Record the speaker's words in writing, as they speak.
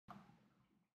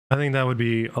I think that would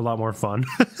be a lot more fun.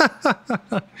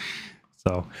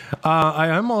 So, I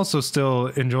am also still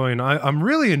enjoying, I'm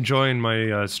really enjoying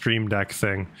my Stream Deck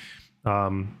thing.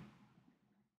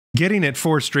 Getting it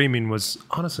for streaming was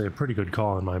honestly a pretty good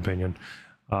call in my opinion.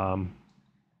 But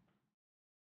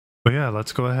yeah,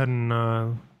 let's go ahead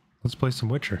and let's play some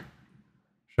Witcher,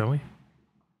 shall we?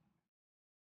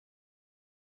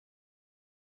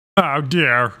 Oh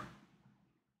dear.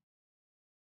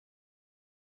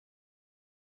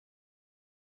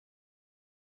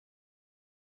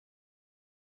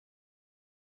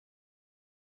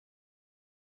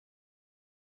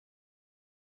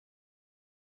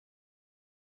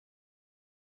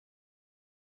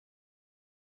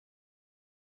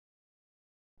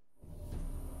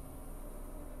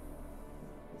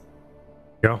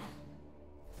 Go.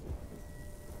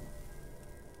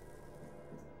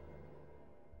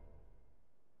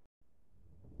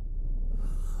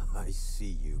 I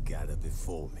see you gather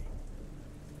before me.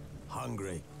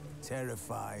 Hungry,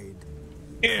 terrified.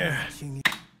 Yeah.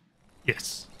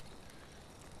 Yes.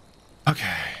 Okay.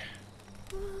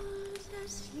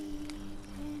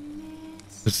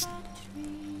 Just...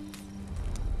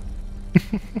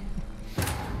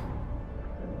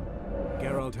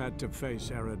 Geralt had to face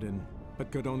Eredin,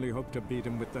 but could only hope to beat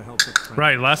him with the help of friends.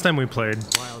 Right, last time we played.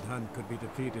 Wild Hunt could be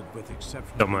defeated with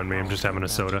exceptional. Don't mind me, I'm just having a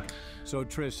soda. So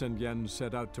Triss and Yen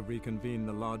set out to reconvene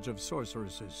the Lodge of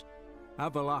Sorceresses.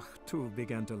 Avallac'h too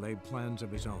began to lay plans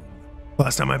of his own.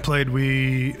 Last time I played,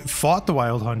 we fought the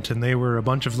Wild Hunt, and they were a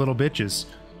bunch of little bitches.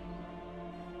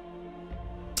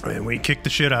 And we kicked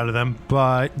the shit out of them,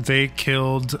 but they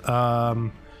killed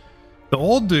the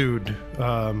old dude,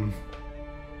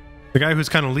 the guy who's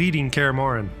kind of leading Kaer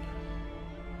Morhen.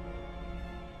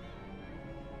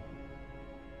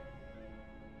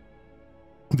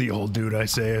 The old dude, I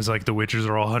say, is like the Witchers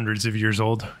are all hundreds of years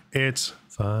old. It's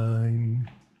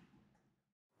fine.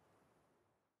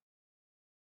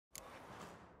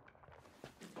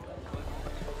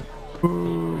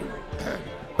 Ooh.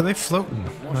 Are they floating?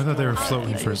 I thought they were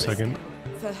floating for a second.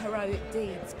 For heroic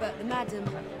deeds, but the madam,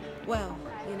 well,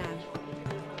 you know.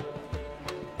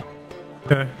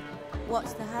 Okay.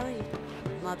 What's the hurry,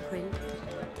 my prince?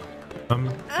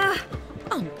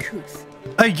 Uncouth.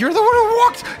 Hey, you're the one who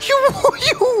walked.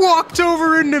 You walked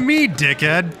over into me,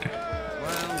 dickhead.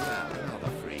 Well, not a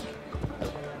freak.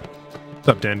 What's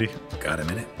up, Dandy? Got a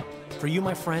minute? For you,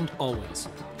 my friend, always.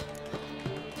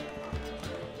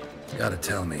 Gotta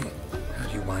tell me,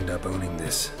 how'd you wind up owning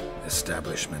this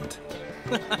establishment?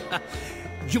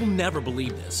 You'll never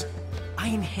believe this. I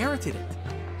inherited it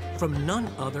from none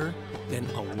other than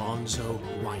Alonzo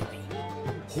Riley,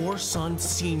 Whoreson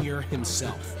Sr.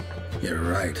 himself. You're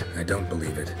right, I don't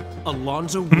believe it.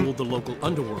 Alonzo ruled the local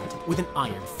underworld with an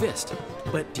iron fist,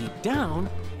 but deep down,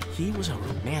 he was a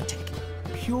romantic,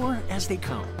 pure as they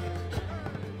come.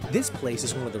 This place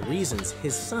is one of the reasons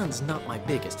his son's not my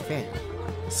biggest fan.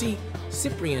 See,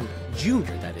 Cyprian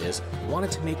Jr., that is,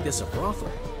 wanted to make this a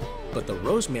brothel, but the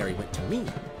Rosemary went to me,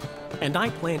 and I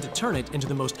planned to turn it into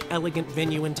the most elegant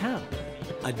venue in town,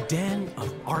 a den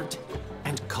of art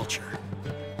and culture.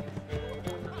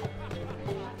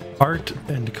 Art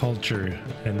and culture,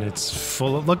 and it's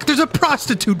full of... Look, there's a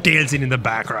prostitute dancing in the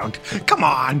background. Come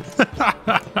on!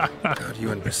 How'd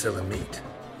you and Priscilla meet?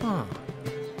 Huh.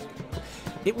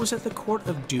 It was at the court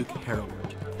of Duke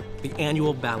Harold, the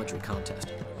annual balladry contest.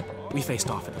 We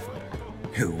faced off in a fight.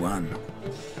 Who won?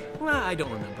 I don't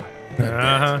remember.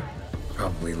 Uh-huh.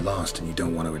 Probably lost and you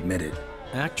don't want to admit it.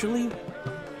 Actually,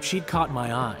 she'd caught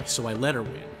my eye, so I let her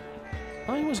win.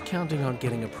 I was counting on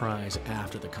getting a prize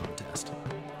after the contest.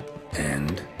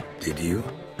 And? Did you?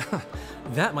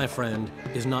 That, my friend,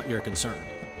 is not your concern.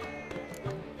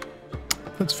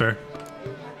 That's fair.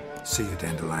 See you,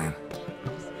 Dandelion.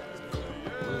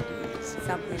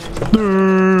 Something.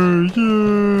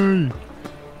 Yay!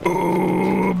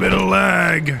 Oh, bit of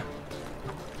lag.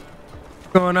 What's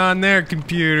going on there,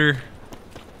 computer?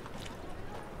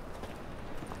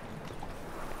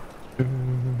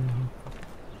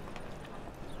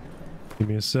 Give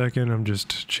me a second, I'm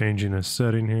just changing a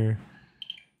setting here.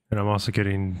 And I'm also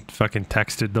getting fucking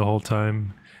texted the whole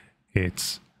time.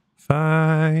 It's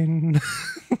fine.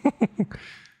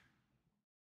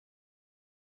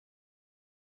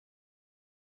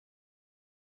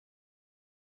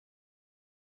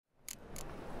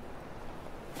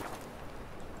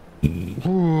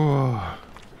 Ooh.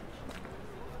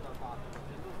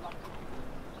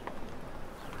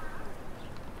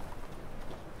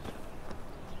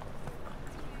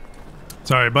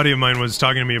 Sorry, a buddy of mine was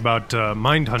talking to me about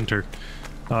Mindhunter.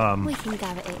 We can go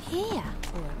at it here,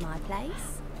 or at my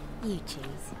place. You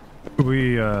choose.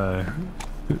 We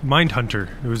Mindhunter.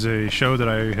 It was a show that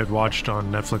I had watched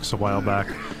on Netflix a while back.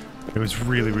 It was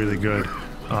really, really good.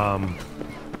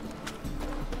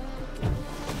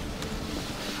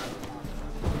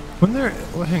 When there...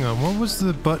 Well, hang on, what was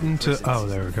the button to... Oh,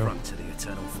 there we go. To the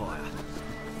eternal fire.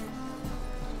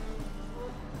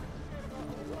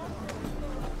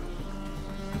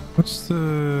 What's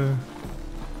the...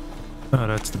 Oh,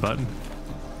 that's the button.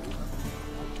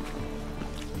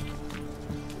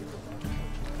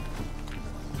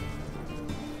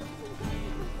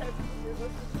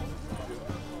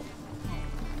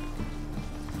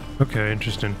 Okay,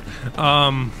 interesting.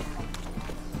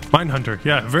 Mindhunter,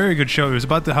 yeah, very good show. It was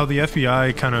about how the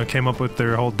FBI kind of came up with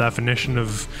their whole definition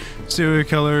of serial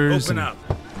killers. Open up.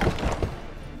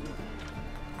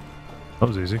 That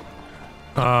was easy.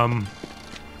 And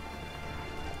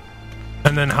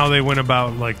then how they went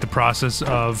about like the process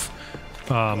of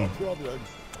how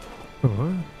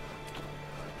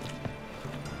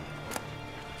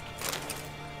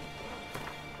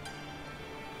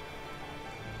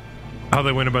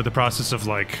they went about the process of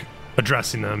like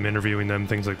addressing them, interviewing them,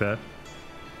 things like that.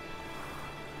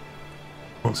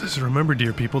 Well, it says, remember,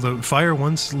 dear people, that fire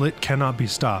once lit cannot be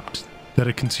stopped, that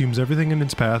it consumes everything in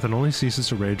its path and only ceases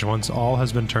to rage once all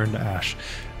has been turned to ash.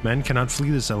 Men cannot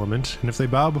flee this element, and if they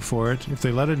bow before it, if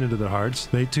they let it into their hearts,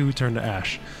 they too turn to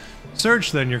ash.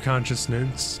 Search then your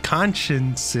consciences,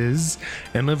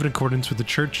 and live in accordance with the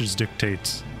church's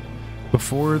dictates,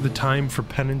 before the time for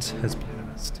penance has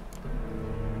passed.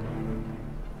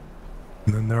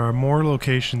 And then there are more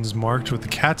locations marked with the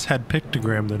cat's head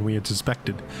pictogram than we had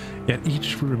suspected, yet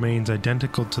each remains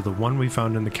identical to the one we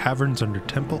found in the caverns under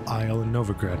Temple Isle in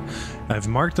Novigrad. I've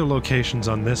marked the locations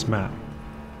on this map.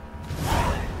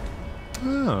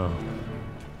 Oh.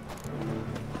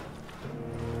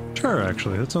 Sure,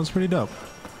 actually, that sounds pretty dope.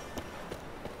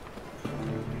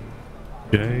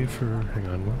 J for... hang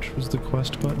on, which was the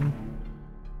quest button?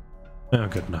 Oh,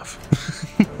 good enough.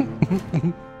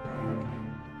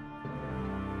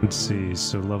 Let's see,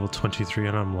 so level 23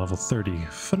 and I'm level 30.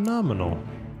 Phenomenal.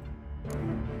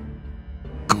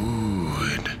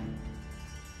 Good.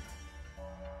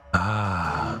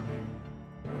 Ah.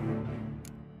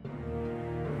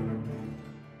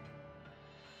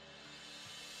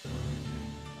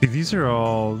 See, these are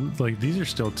all, like, these are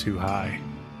still too high.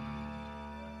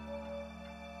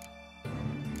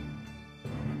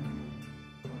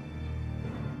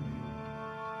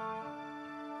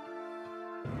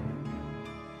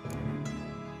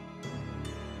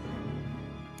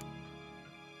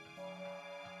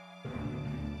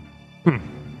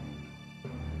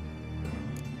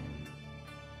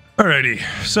 Alrighty,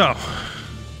 so.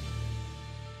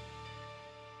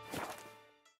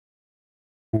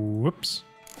 Whoops.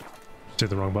 Just hit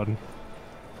the wrong button.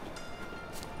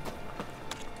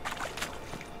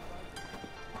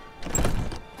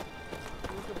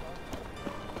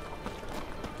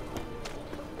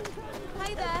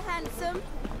 Hey there, handsome.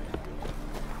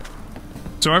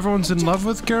 So everyone's in love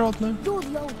with Geralt now? You're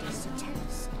the oldest, so tell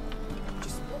us.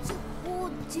 Just what's a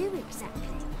ward do exactly?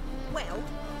 Well,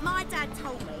 my dad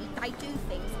told me they do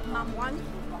things Mum won't.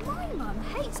 My mum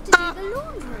hates to do the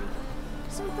laundry.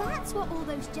 So that's what all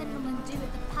those gentlemen do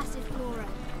at the Passiflora.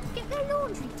 Get their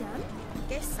laundry done?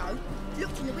 Guess so.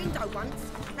 Looked in the window once.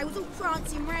 They was all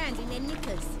prancing round in their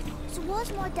knickers. So why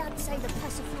does my dad say the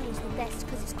Passiflora's the best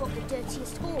because it's got the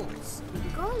dirtiest halls?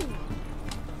 Golly.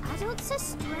 Adults are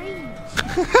strange.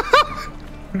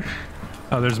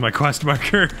 Oh, there's my quest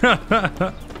marker.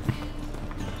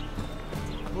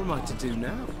 What am I to do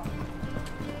now?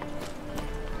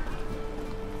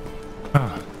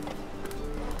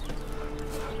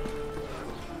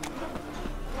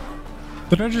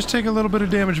 Did I just take a little bit of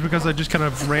damage because I just kind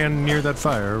of ran near that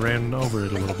fire, ran over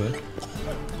it a little bit?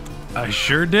 I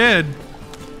sure did.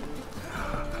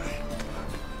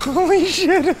 Holy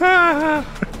shit.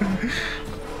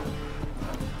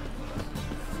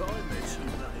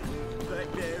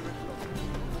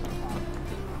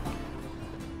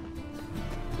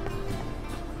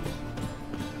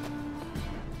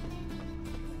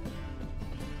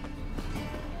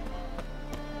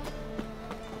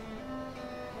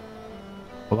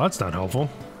 Well, that's not helpful.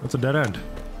 That's a dead end.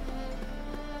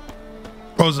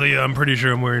 Also, yeah, I'm pretty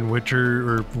sure I'm wearing Witcher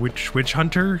or Witch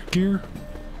Hunter gear.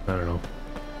 I don't know.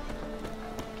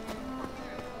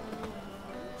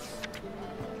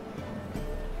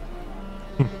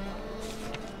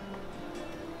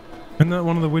 Isn't that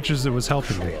one of the witches that was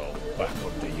helping me? Back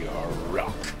under your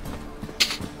rock.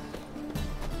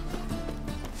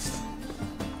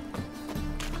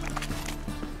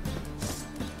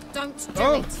 Don't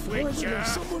do it. Witcher!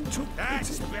 Someone took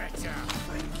That's better.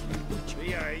 Thank you, Witcher.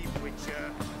 Behave,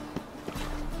 Witcher.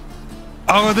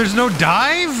 Oh, there's no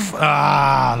dive?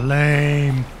 Ah,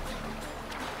 lame.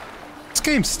 This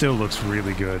game still looks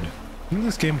really good. When did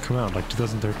this game come out? Like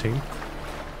 2013?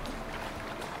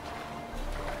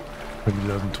 Maybe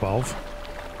 2012?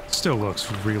 Still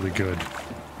looks really good.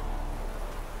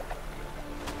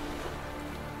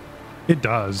 It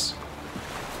does.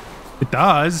 It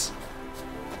does.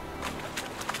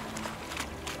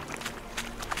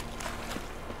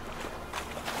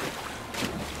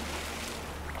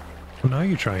 Well, now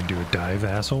you try and do a dive,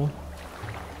 asshole.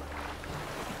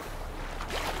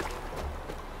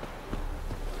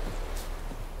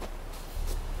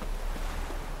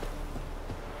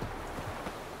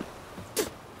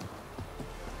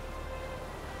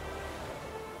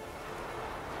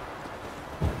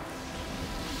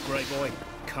 Grey boy,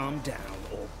 calm down,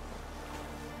 or...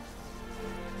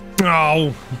 Oh,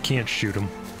 you can't shoot him.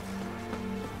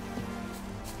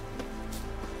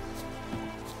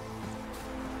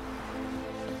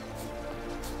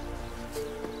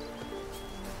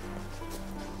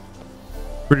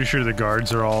 Pretty sure the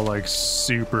guards are all like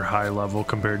super high level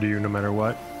compared to you no matter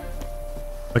what.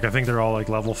 Like I think they're all like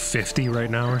level 50 right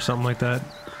now or something like that.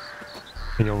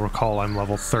 And you'll recall I'm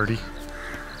level 30.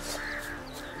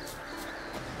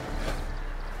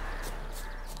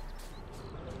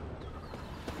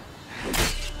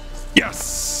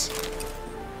 Yes!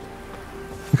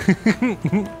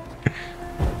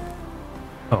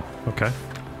 Oh, okay.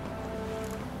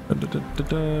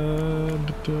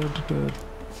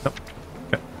 Nope.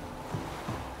 Okay.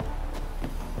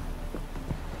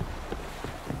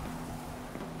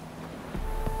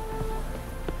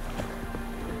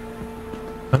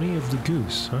 Honey of the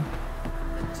Goose, huh?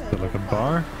 Is it like a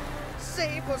bar?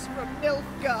 Save us from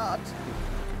Nilfgaard.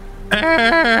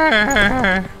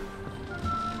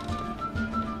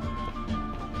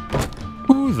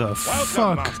 Who the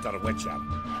fuck? Master Witcher.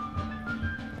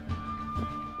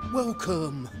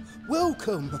 Welcome.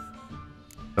 Welcome.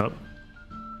 Oh.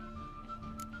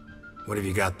 What have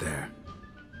you got there?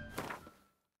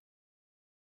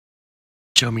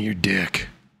 Show me your dick.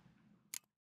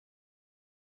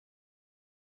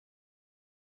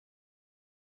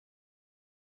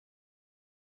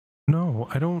 No,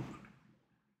 I don't.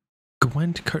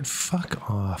 Gwent card. Fuck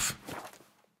off.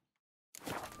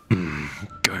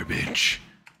 Garbage.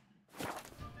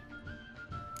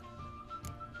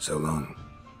 So long.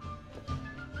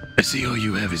 I see all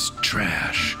you have is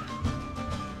trash.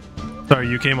 Sorry,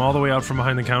 you came all the way out from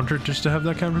behind the counter just to have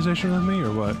that conversation with me,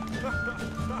 or what?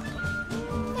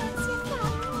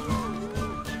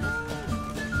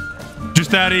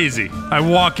 Just that easy. I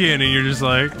walk in and you're just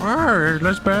like, alright,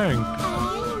 let's bang.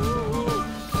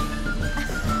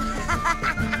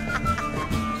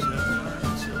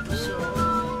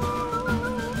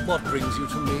 What brings you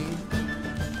to me?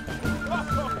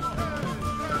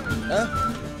 Huh?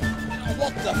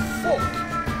 What the fuck?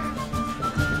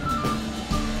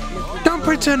 Don't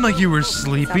pretend like you were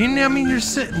sleeping. I mean, you're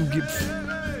sitting.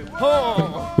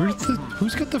 Oh. Where's the?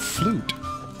 Who's got the flute?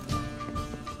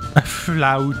 A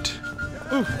flout.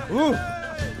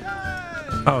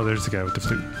 Oh, there's the guy with the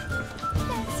flute.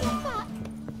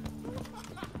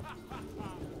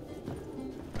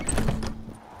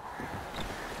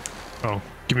 Oh,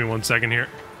 give me 1 second here.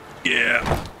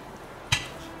 Yeah.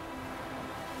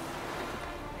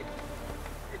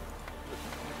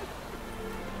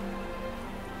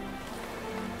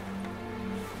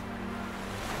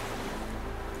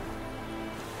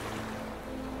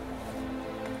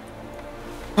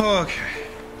 Okay.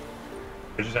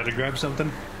 I just had to grab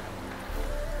something.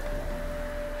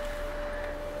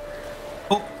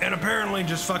 Oh, and apparently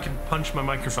just fucking punched my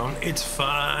microphone. It's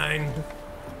fine.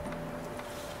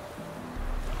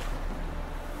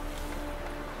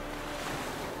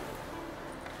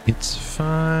 It's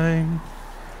fine.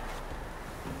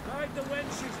 Hide the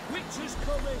wenches, witches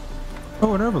coming!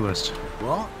 Oh, an herbalist.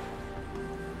 What?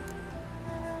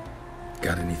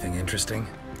 Got anything interesting?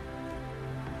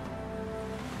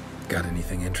 Got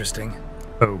anything interesting?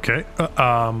 Okay.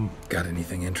 Got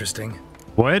anything interesting?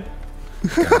 What?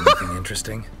 Got anything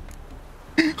interesting?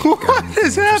 What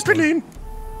is happening?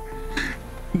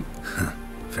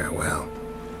 Farewell.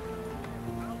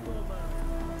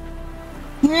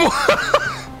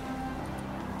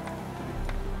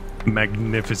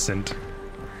 Magnificent.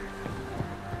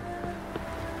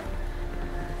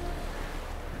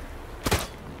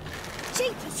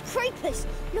 Jeepers creepers!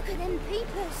 Look at them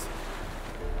peepers!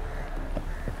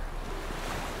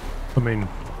 I mean,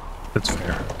 that's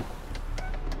fair.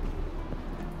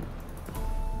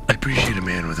 I appreciate a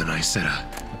man with a nice set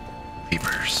of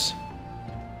papers.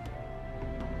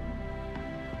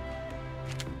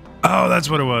 Oh, that's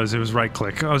what it was. It was right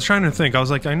click. I was trying to think. I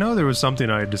was like, I know there was something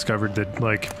I had discovered that,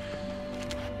 like,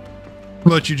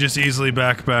 let you just easily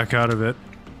back out of it.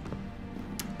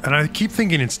 And I keep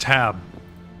thinking it's tab.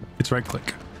 It's right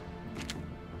click.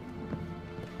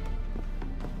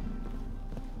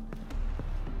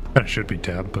 That should be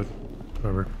tab, but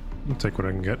whatever. I'll take what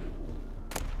I can get.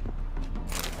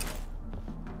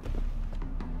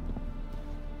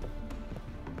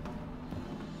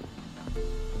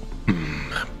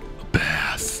 A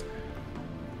bath.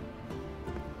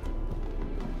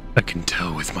 I can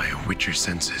tell with my Witcher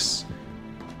senses.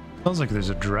 Sounds like there's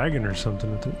a dragon or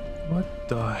something with it. What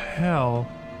the hell?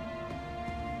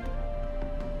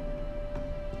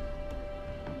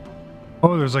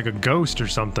 Oh, there's like a ghost or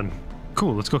something.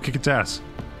 Cool, let's go kick its ass.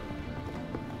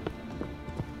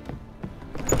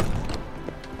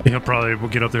 He'll probably will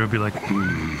get up there and be like,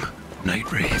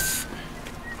 Night Wraith,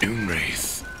 Doom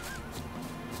Wraith.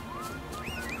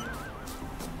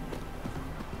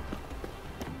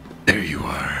 There you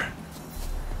are.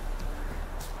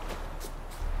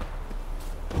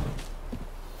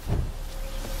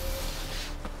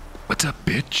 What's up,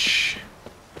 bitch?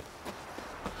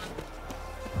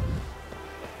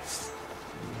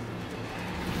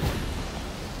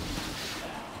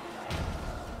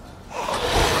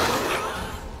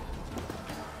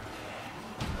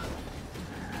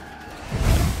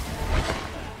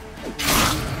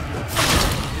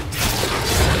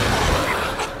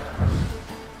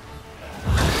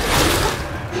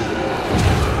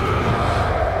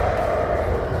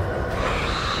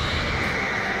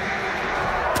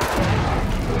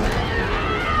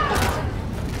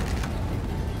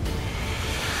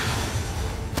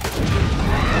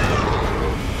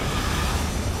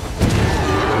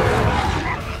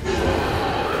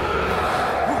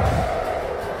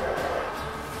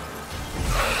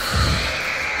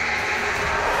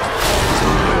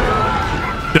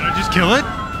 Kill it?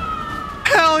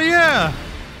 Hell yeah!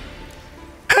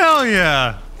 Hell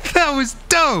yeah! That was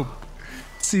dope!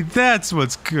 See, that's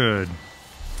what's good.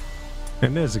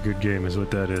 And that's a good game is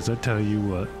what that is, I tell you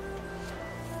what.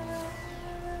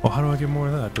 Well, how do I get more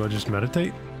of that? Do I just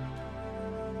meditate?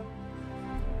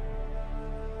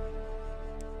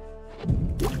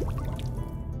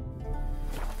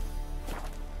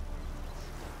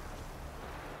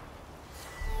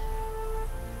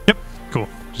 Yep, cool.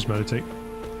 Just meditate.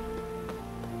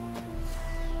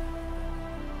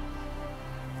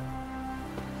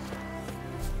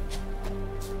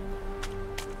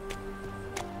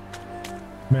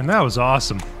 Man, that was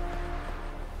awesome.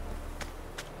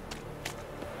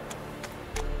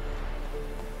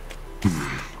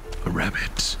 A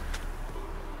rabbit.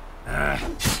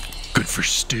 Good for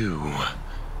stew.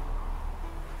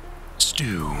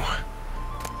 Stew.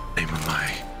 Name of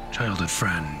my childhood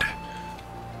friend.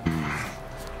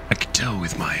 I could tell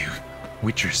with my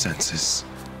Witcher senses.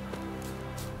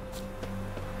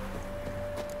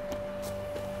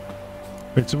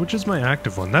 Wait, so which is my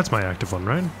active one? That's my active one,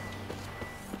 right?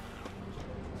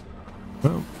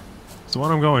 Well, it's the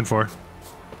one I'm going for.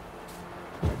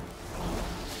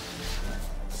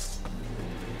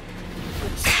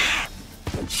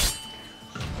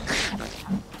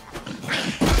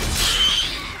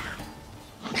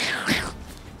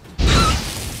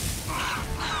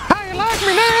 How you like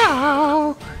me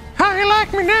now? How you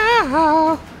like me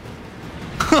now?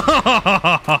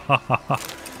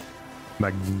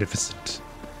 Magnificent.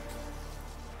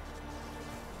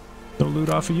 No loot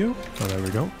off of you? Oh, there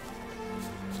we go.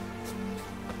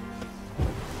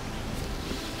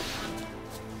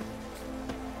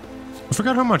 I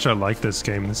forgot how much I like this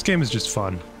game. This game is just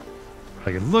fun.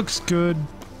 Like, it looks good,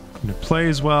 and it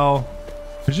plays well.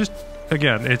 It's just,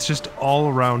 again, it's just all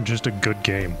around just a good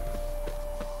game.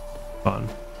 Fun.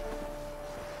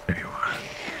 There you are.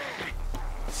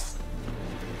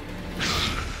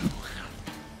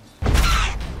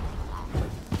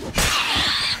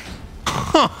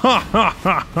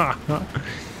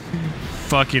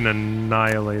 Fucking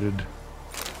annihilated.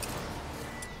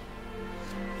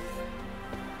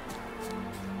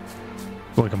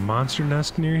 Like a monster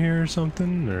nest near here or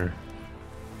something, or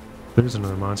there's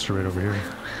another monster right over here.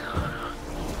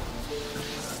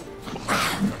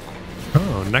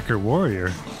 Oh, Necker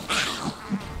Warrior.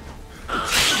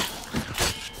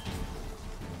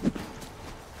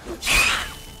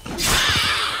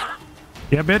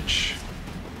 Yeah, bitch.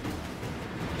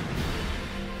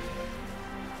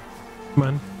 Come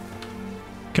on.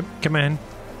 Come on.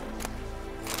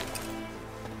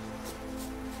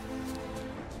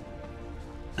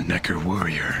 Necker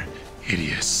Warrior,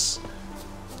 hideous.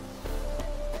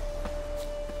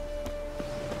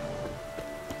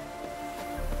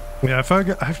 Yeah,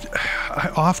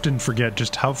 I often forget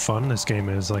just how fun this game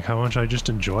is, like how much I just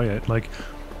enjoy it. Like,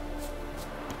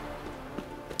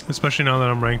 especially now that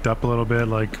I'm ranked up a little bit,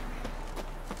 like,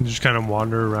 just kind of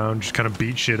wander around, just kind of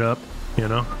beat shit up, you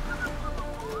know?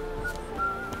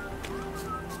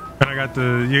 And I got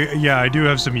the, yeah, I do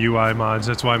have some UI mods.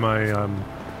 That's why my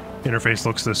interface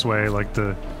looks this way, like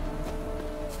the...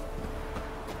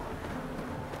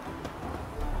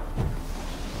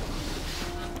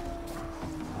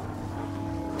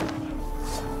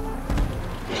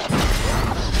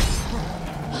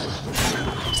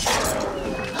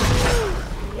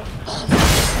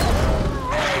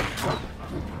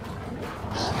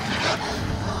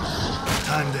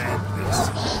 Time to end this.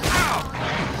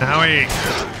 Howie!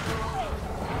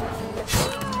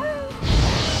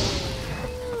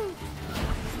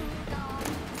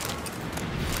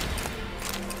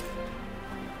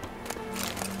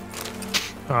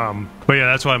 But yeah,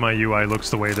 that's why my UI looks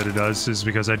the way that it does, is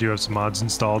because I do have some mods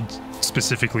installed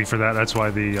specifically for that. That's why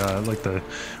the, like the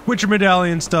Witcher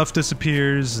Medallion stuff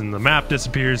disappears, and the map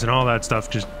disappears, and all that stuff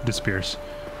just disappears.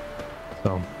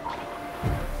 So.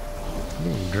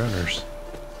 Ooh, drowners.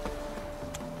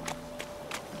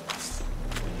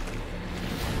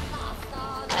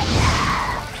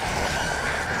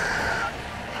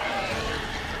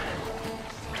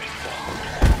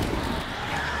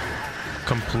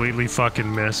 Completely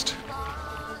fucking missed.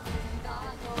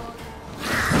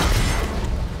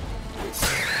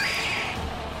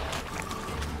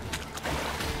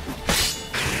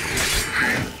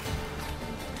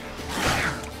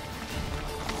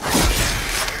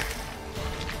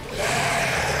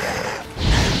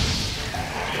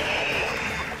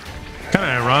 Kind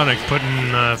of ironic putting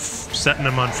setting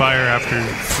them on fire after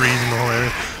freezing the whole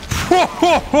area.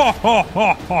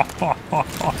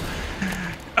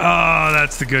 Oh,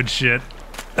 that's the good shit.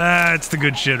 That's the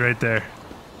good shit right there.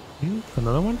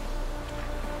 Another one?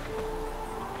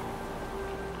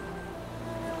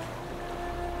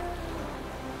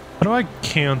 How do I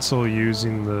cancel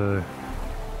using the...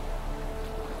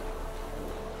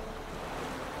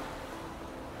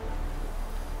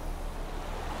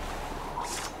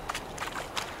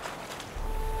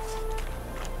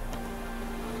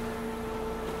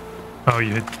 Oh,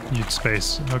 you hit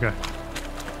space. Okay.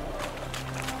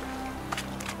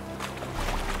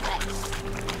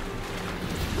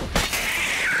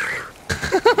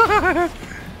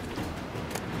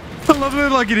 I love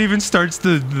it, like it even starts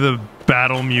the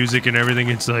battle music and everything.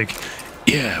 It's like,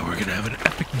 yeah, we're gonna have an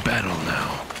epic battle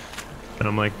now. And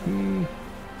I'm like,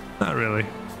 not really.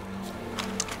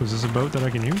 Was this a boat that I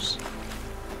can use?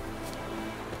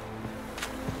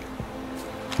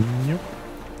 Yep.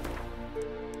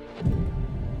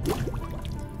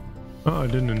 Oh, I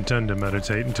didn't intend to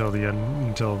meditate until the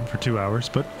end, for 2 hours,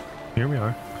 but here we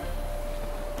are.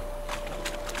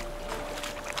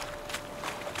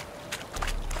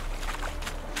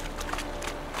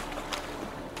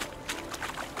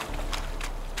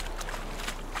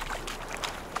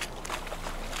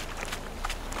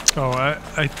 Oh,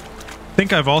 I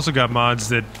think I've also got mods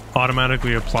that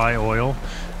automatically apply oil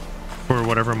for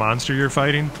whatever monster you're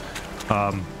fighting.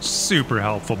 Super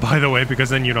helpful, by the way, because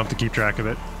then you don't have to keep track of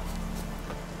it.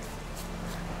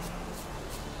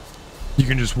 You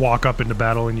can just walk up into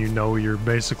battle and you know you're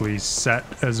basically set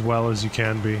as well as you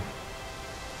can be.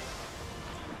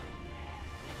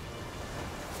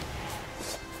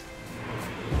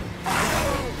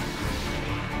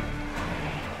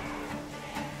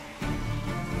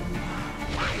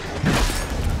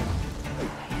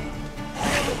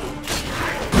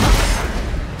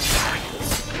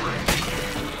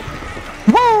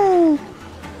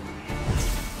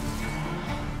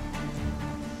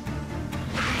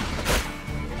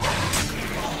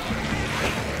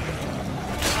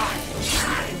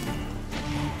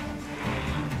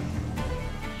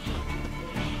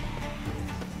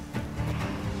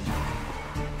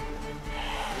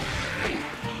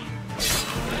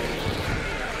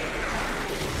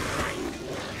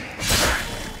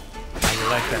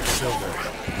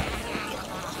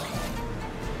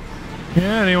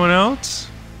 Yeah, anyone else?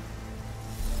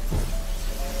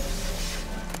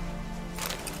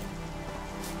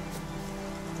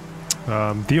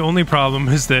 The only problem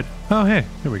is that... Oh, hey,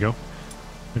 there we go.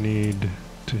 I need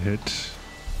to hit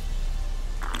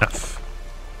F.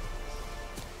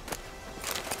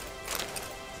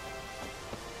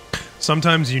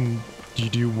 Sometimes you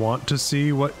do want to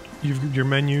see what your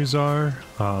menus are,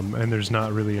 and there's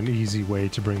not really an easy way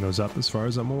to bring those up as far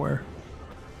as I'm aware.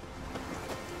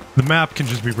 The map can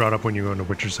just be brought up when you go into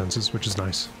Witcher Senses, which is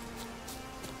nice.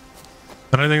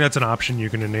 And I think that's an option you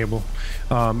can enable.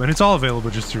 And it's all available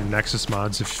just through Nexus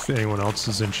mods if anyone else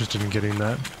is interested in getting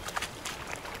that.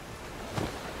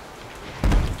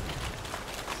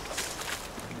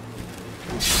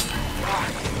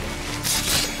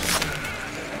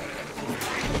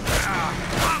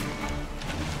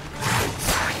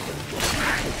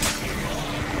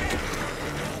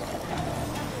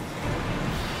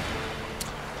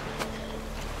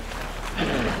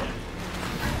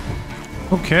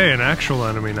 Okay, an actual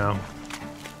enemy now.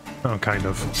 Oh, kind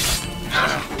of.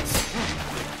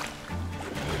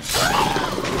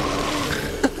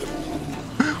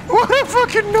 What a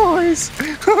fucking noise!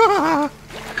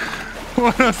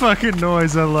 What a fucking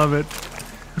noise, I love it.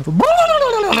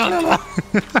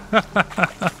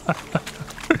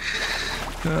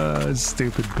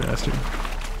 Stupid bastard.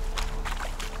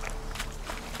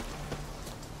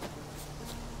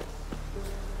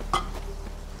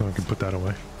 Oh, I can put that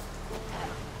away.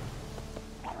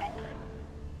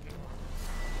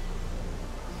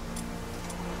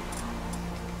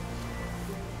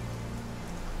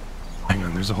 Hang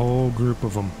on, there's a whole group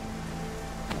of them.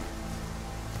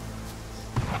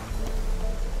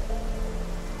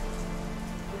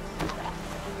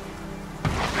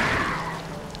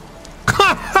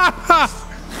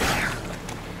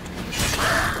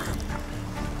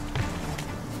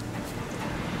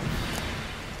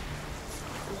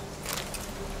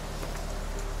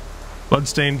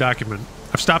 Bloodstained document.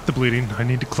 I've stopped the bleeding. I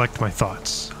need to collect my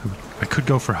thoughts. I could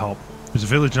go for help. There's a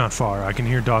village not far. I can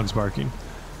hear dogs barking.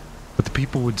 But the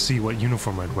people would see what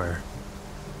uniform I'd wear.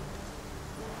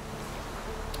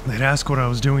 They'd ask what I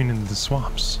was doing in the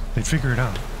swamps. They'd figure it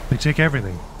out. They'd take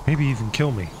everything. Maybe even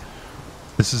kill me.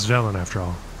 This is Velen, after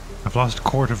all. I've lost a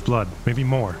quart of blood. Maybe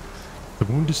more. The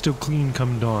wound is still clean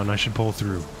come dawn. I should pull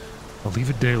through. I'll leave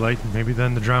it daylight, and maybe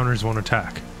then the drowners won't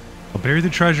attack. I'll bury the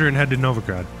treasure and head to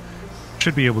Novigrad.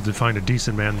 Should be able to find a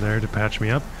decent man there to patch me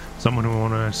up. Someone who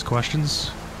won't ask questions,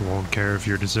 who won't care if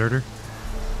you're a deserter.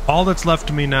 All that's left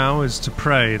to me now is to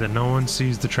pray that no one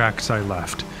sees the tracks I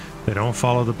left. They don't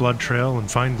follow the blood trail and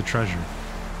find the treasure.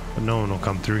 But no one will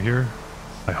come through here.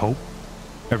 I hope.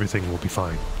 Everything will be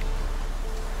fine.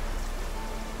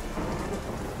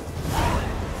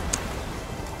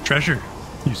 Treasure,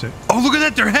 you say. Oh, look at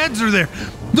that! Their heads are there!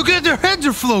 Look at their heads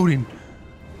are floating!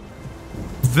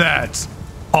 That's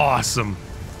awesome.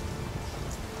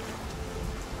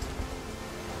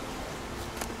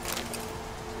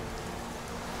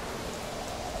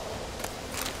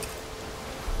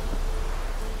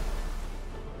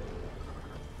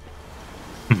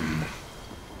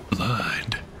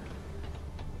 Blood.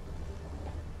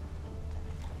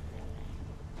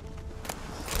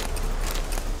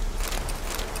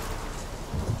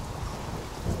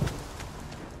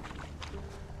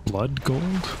 Blood gold?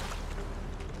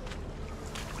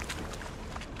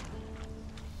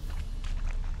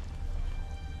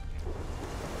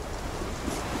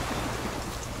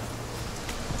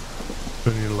 Do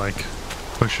I need to, like,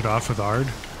 push it off with Ard?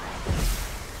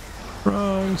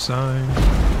 Wrong sign.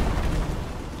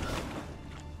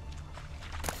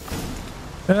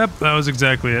 Yep, that was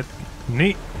exactly it.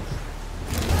 Neat.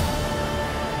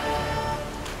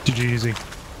 GG easy.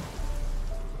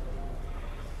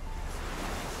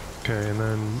 Okay, and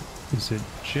then is it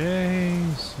J?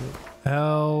 Is it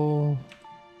L?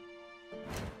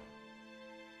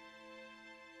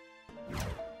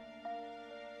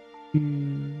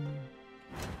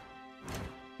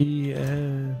 E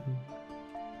N.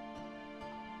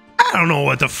 I don't know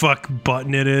what the fuck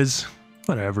button it is.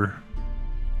 Whatever.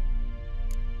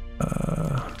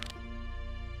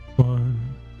 One.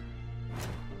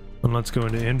 And let's go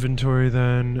into inventory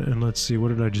then, and let's see, what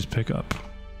did I just pick up?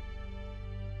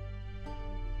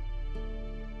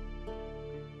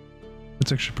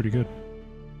 That's actually pretty good.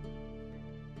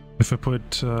 If I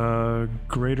put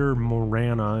Greater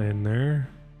Morana in there.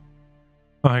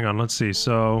 Oh, hang on, let's see.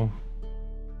 So,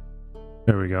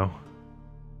 there we go.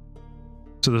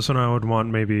 So this one I would want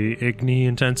maybe Igni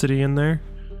intensity in there.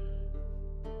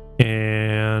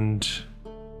 And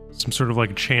some sort of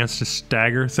like a chance to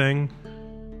stagger thing.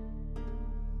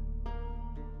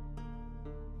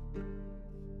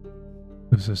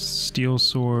 There's a steel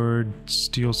sword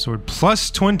plus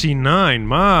 29.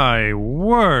 My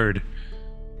word.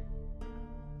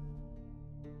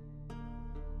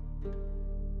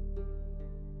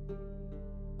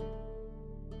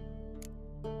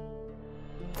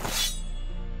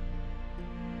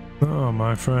 Oh,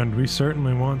 my friend, we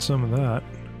certainly want some of that.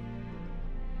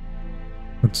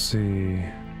 Let's see,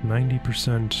 90%,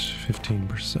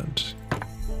 15%.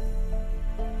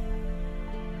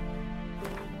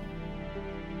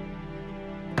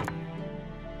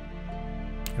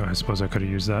 Oh, I suppose I could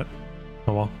have used that.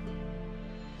 Oh well.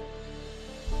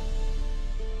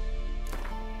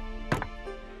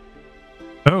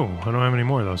 Oh, I don't have any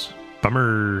more of those.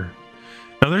 Bummer.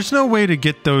 Now there's no way to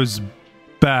get those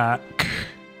back.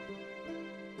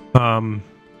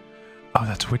 Oh,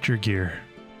 that's Witcher gear.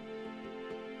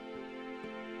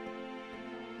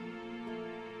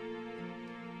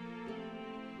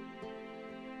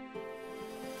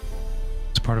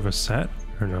 It's part of a set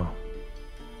or no?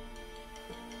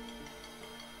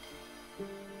 I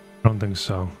don't think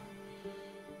so.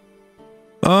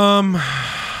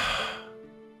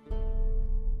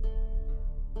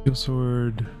 Steel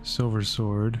sword, silver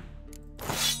sword.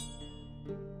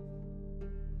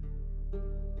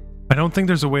 I don't think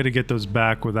there's a way to get those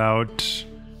back without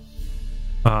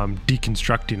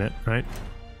deconstructing it, right?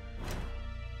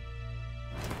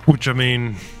 Which, I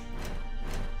mean...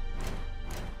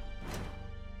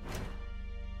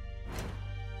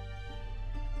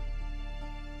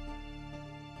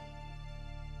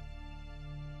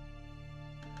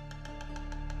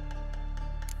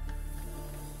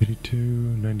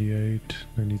 $82, $98,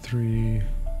 $93...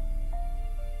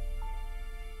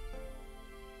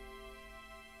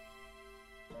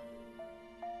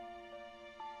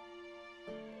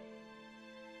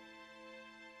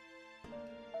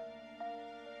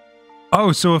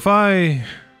 Oh, so if I...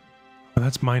 Oh,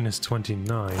 that's minus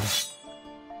 29.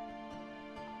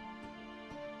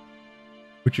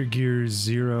 Witcher gear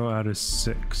 0 out of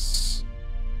 6.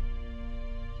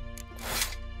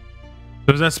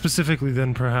 So is that specifically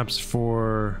then perhaps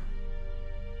for...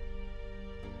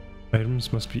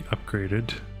 Items must be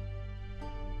upgraded.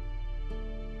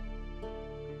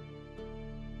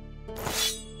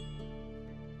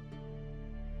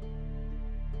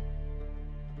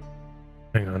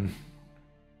 Hang on.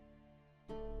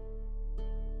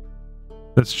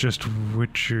 That's just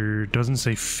Witcher. Doesn't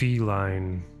say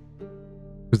feline.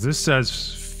 Because this says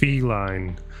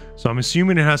feline. So I'm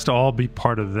assuming it has to all be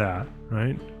part of that,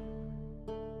 right?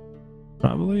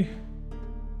 Probably.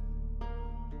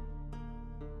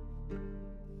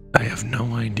 I have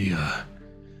no idea.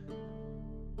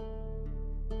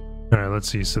 Alright, let's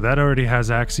see. So that already has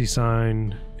Axii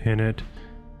sign in it.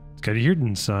 It's got a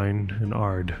Yrden sign and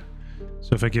Ard.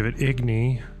 So if I give it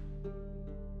Igni...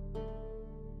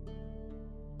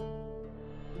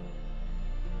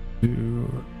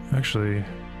 Actually...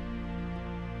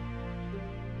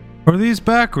 Are these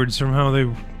backwards from how they...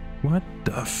 What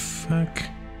the fuck?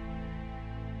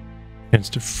 Chance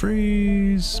to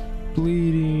freeze...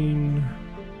 Bleeding...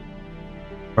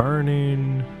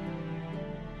 Burning...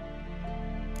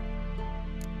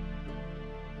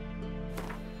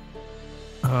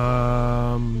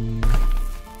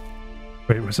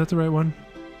 Wait, was that the right one?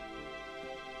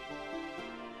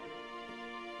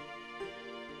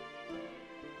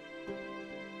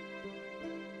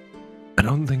 I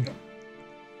don't think...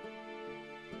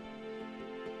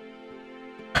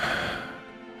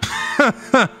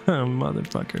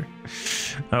 Motherfucker.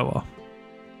 Oh well.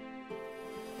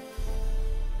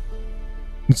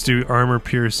 Let's do armor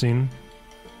piercing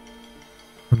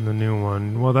on the new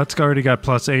one. Well, that's already got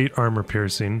 +8 armor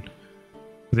piercing.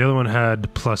 The other one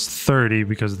had +30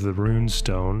 because of the rune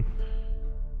stone.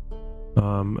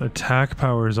 Attack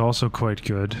power is also quite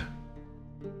good.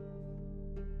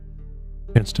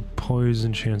 Chance to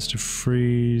poison, chance to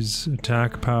freeze,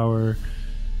 attack power,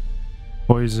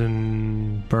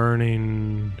 poison,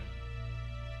 burning,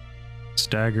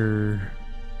 stagger.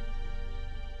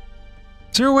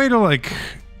 Is there a way to like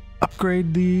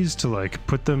upgrade these to like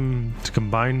put them, to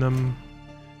combine them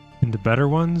into better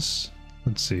ones?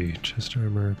 Let's see, chest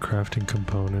armor, crafting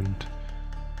component,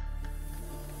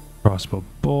 crossbow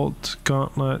bolt,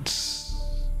 gauntlets,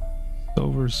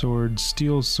 silver sword,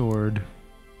 steel sword.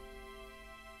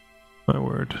 My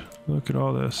word, look at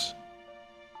all this.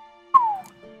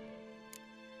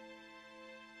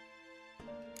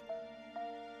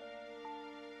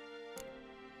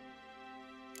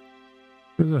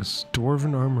 Look at this,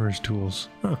 Dwarven Armorer's Tools.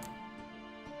 Huh.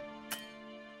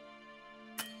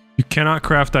 You cannot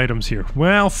craft items here.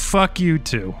 Well, fuck you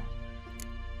too.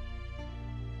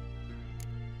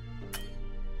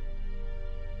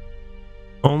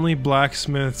 Only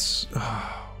blacksmiths...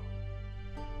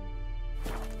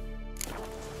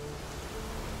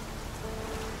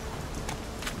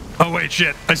 Oh wait,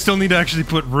 shit. I still need to actually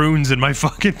put runes in my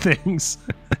fucking things.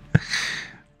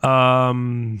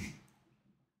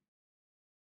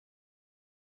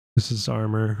 This is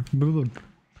armor.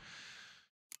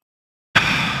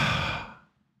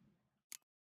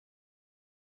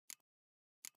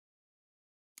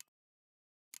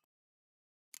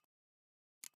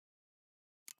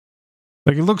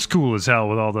 Like, it looks cool as hell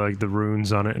with all the, like, the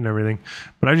runes on it and everything.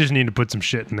 But I just need to put some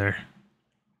shit in there.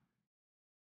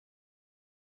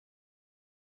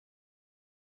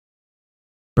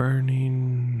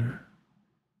 Burning.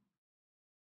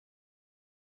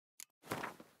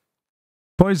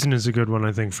 Poison is a good one,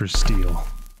 I think, for steel.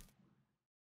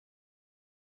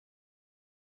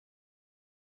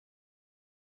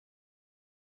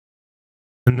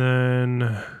 And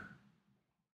then...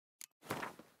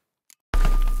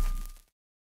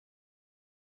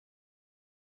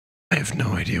 I have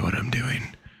no idea what I'm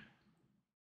doing.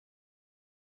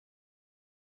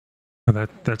 Oh,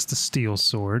 that's the steel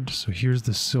sword. So here's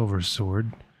the silver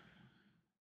sword.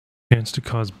 Chance to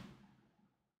cause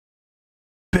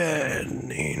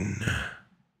burning.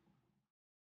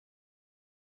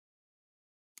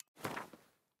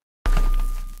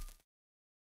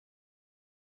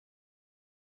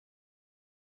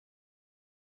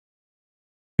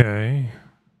 Okay.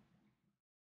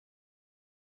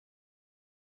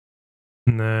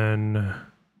 And then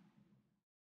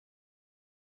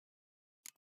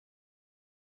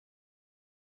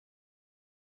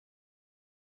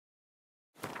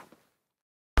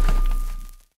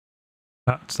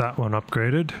that's that one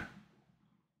upgraded.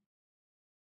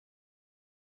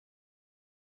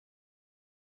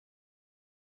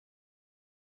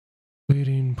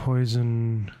 Bleeding,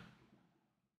 poison,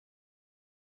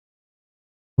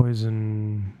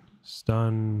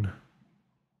 stun,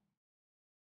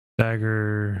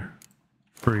 dagger,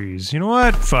 freeze. You know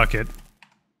what? Fuck it.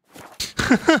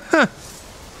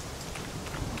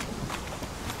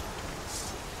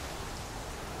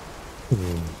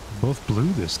 Ooh, both blue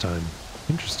this time.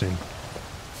 Interesting.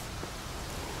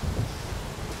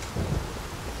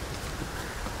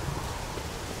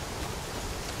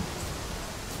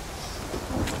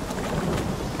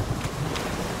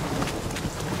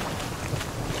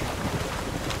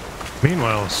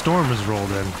 Meanwhile, a storm has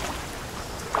rolled in.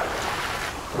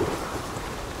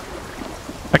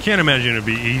 I can't imagine it'd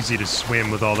be easy to swim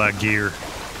with all that gear.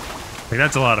 Like,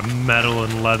 that's a lot of metal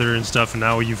and leather and stuff, and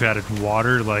now you've added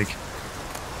water, like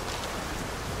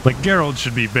Geralt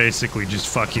should be basically just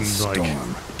fucking, like...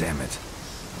 Storm, damn it.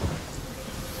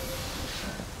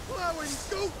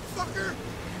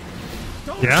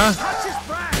 Yeah?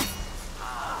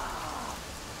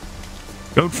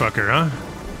 Goat fucker, huh?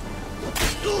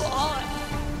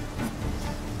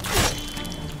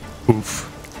 Oof.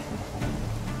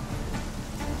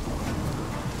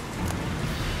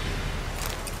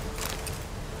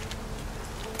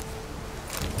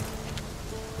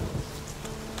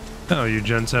 Oh, you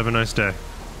gents have a nice day.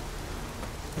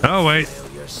 Oh, wait.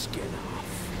 Your skin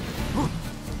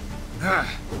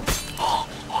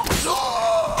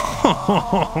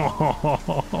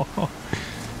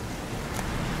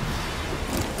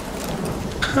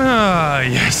Ah,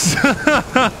 yes.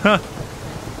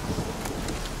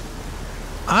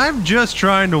 I'm just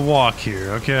trying to walk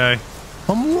here, okay?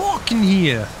 I'm walking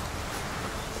here.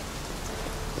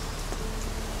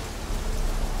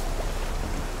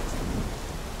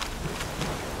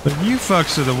 But you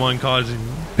fucks are the one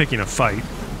picking a fight.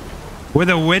 With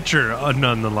a Witcher,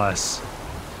 nonetheless.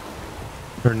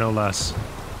 Or no less.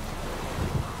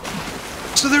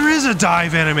 So there is a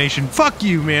dive animation. Fuck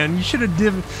you, man. You should have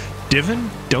dove? You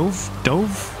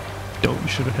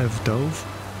should have dove.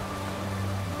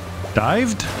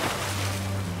 Dived?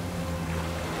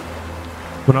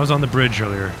 When I was on the bridge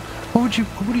earlier. What do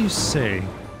you say?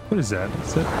 What is that?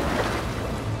 Is that...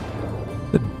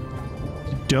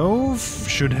 Dove?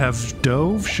 Should have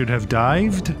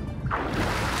dived?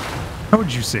 How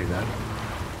would you say that?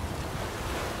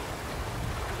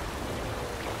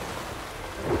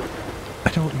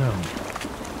 I don't know.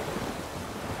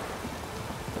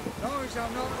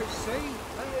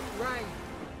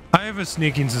 I have a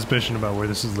sneaking suspicion about where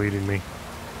this is leading me.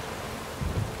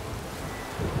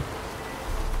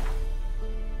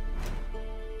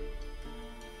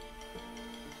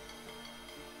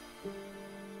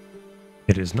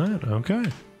 It is not? Okay.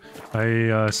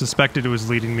 I suspected it was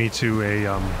leading me to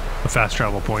a fast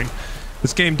travel point.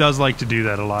 This game does like to do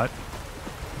that a lot.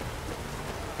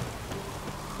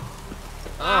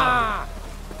 Ah!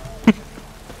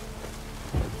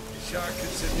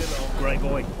 Grey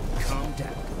boy, calm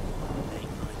down.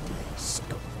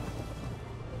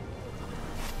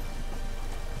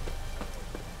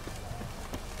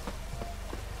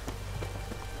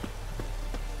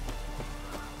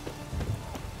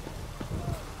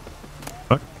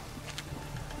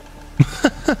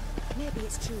 Maybe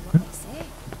it's true what they say.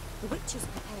 The witches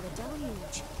prepare a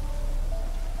deluge.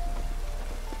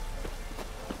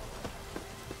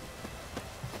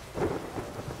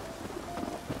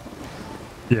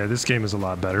 Yeah, this game is a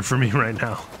lot better for me right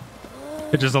now.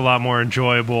 It's just a lot more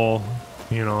enjoyable.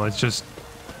 You know, it's just...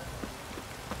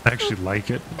 I actually like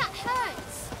it. That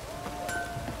hurts.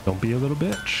 Don't be a little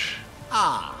bitch.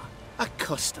 Ah, a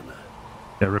customer.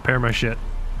 Yeah, repair my shit.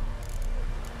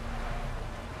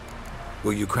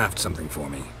 Will you craft something for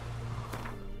me?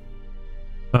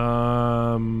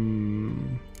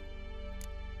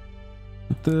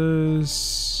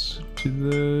 This to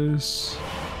this.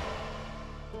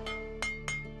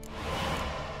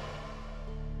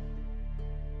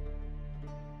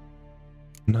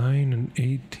 Nine and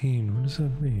 18. What does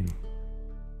that mean?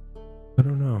 I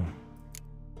don't know.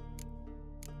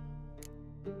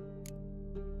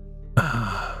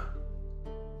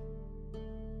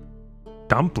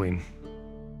 Dumpling.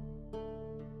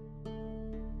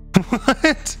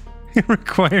 What? It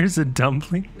requires a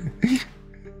dumpling?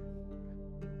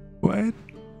 What?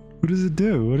 What does it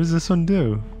do? What does this one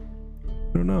do?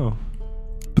 I don't know.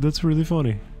 But that's really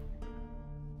funny.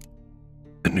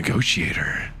 The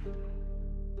negotiator.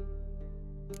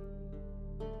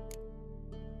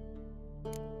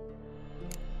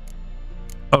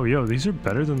 Oh, yo, these are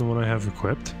better than the one I have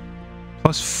equipped.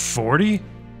 Plus 40?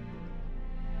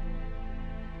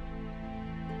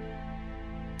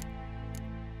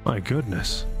 My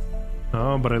goodness.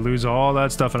 Oh, but I lose all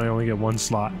that stuff and I only get one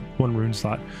slot. One rune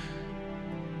slot.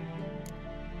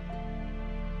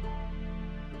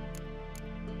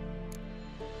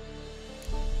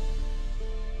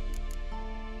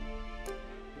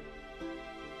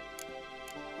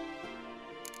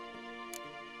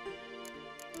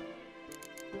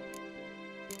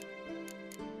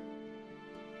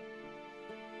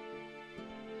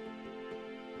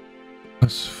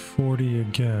 Plus 40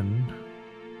 again.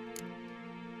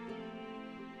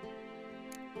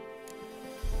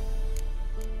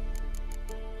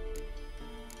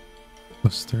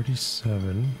 Plus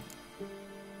 37.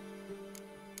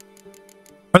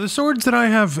 Are the swords that I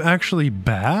have actually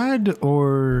bad,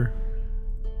 or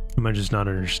am I just not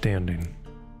understanding?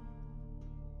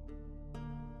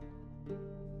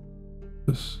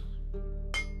 This.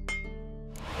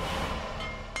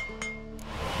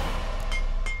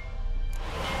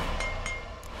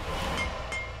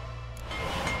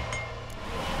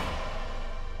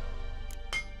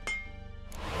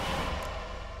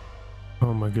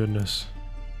 Oh my goodness.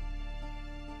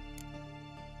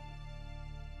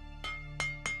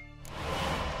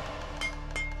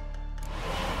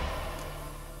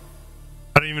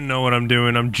 I don't even know what I'm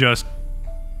doing. I'm just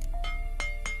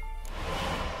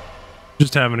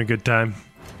having a good time.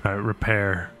 All right,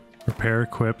 repair. Repair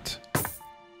equipped.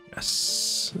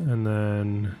 Yes. And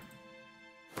then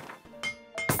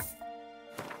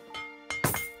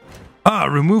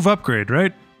remove upgrade,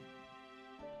 right?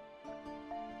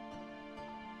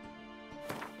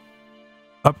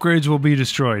 Upgrades will be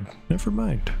destroyed. Never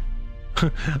mind.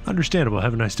 Understandable.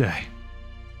 Have a nice day.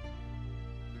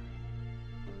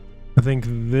 I think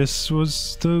this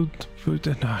was the...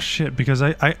 Oh, shit. Because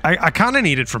I kind of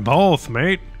need it for both,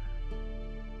 mate.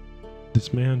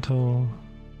 Dismantle.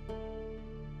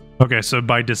 Okay, so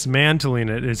by dismantling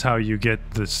it is how you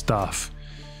get the stuff.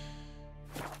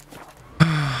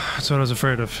 That's what I was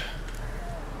afraid of.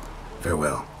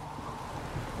 Farewell.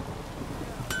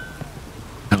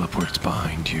 Teleport's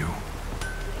behind you.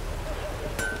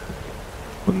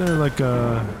 Wasn't there like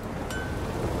a...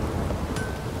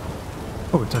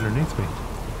 Oh, it's underneath me.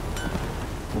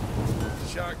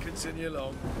 Shall continue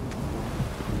along.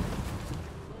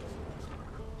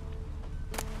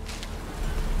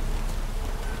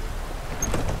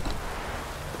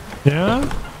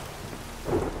 Yeah?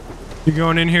 You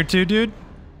going in here too, dude?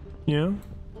 Yeah?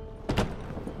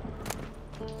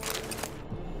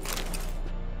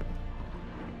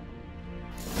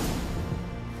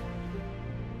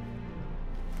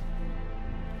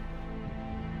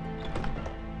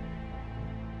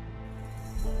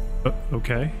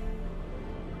 Okay.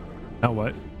 Now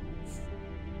what?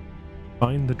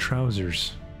 Find the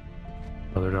trousers.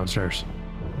 Oh, they're downstairs.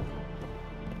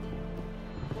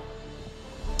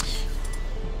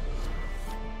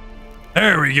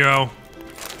 There we go.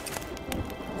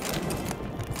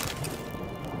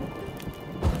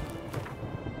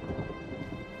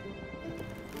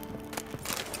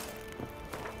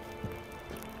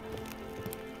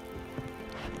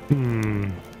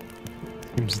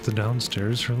 Seems that the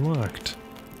downstairs are locked.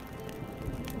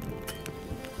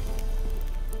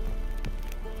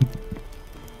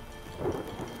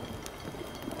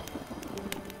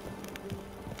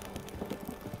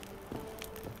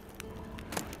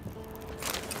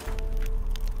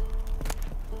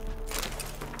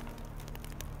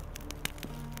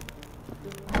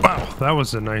 Wow, that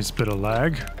was a nice bit of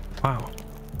lag. Wow.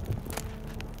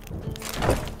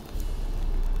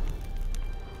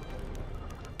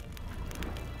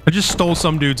 I just stole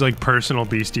some dude's like personal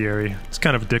bestiary. It's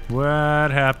kind of a dick.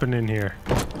 What happened in here?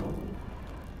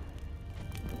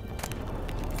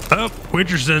 Oh,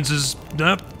 Witcher senses.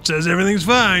 Oh, says everything's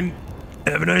fine.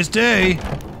 Have a nice day.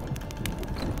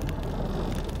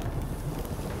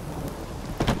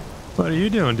 What are you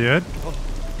doing, dude? Oh,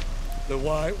 the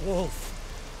White Wolf.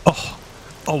 Oh,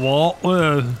 a wall.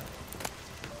 I'm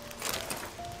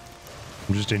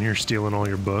just in here stealing all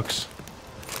your books.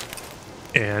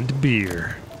 And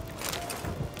beer.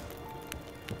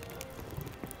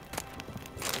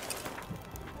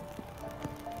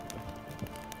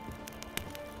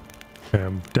 Okay,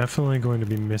 I'm definitely going to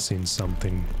be missing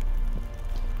something.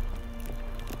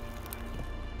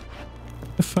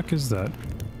 What the fuck is that?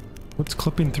 What's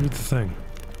clipping through the thing?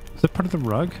 Is that part of the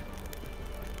rug?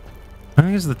 I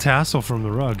think it's the tassel from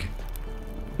the rug.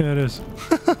 Yeah, it is.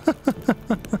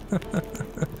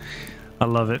 I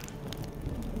love it.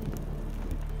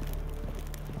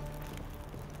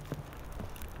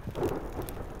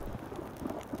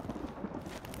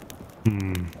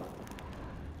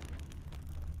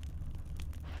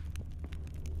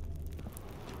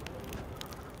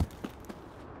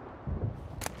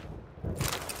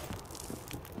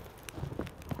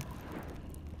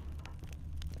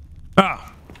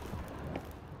 Ah!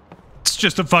 It's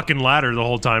just a fucking ladder the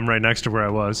whole time right next to where I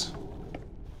was.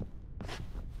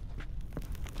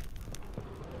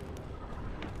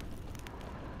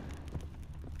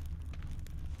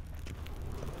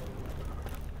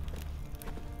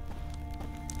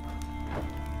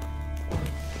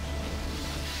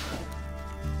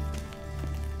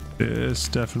 This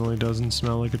definitely doesn't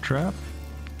smell like a trap.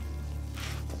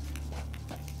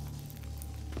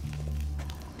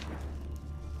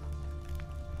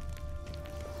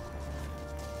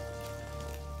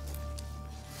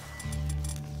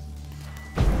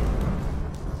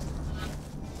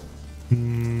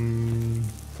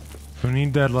 I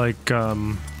need that, like,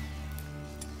 oh.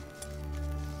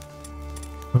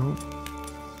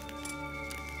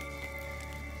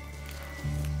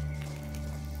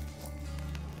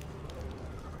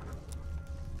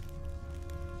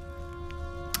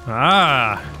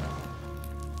 Ah!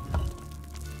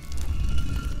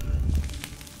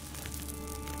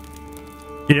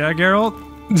 Yeah, Geralt?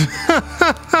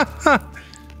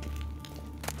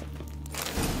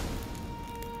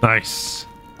 Nice.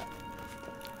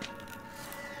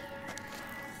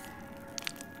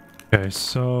 Okay,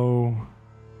 so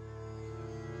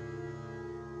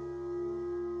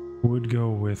would go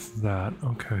with that.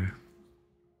 Okay.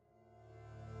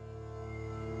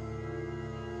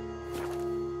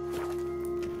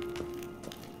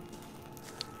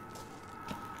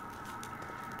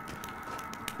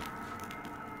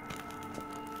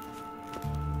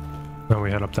 Now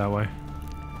we head up that way.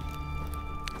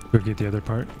 Go get the other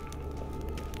part.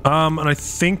 And I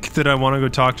think that I want to go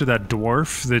talk to that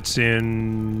dwarf that's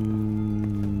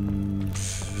in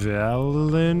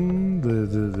Velen.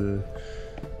 The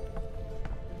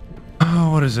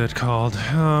oh, what is it called?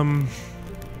 What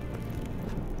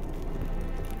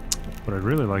I'd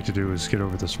really like to do is get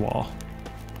over this wall.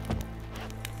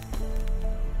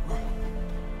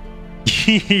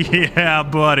 Yeah,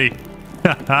 buddy.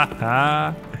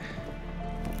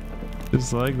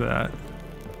 Just like that.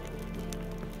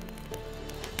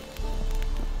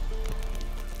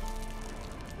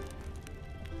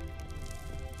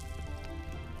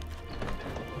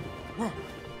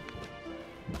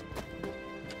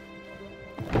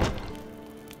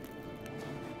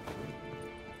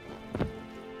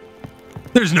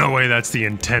 There's no way that's the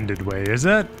intended way, is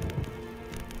it?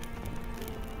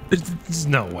 There's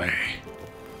no way.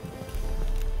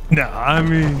 No, I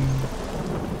mean,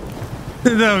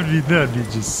 that'd be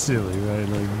just silly, right?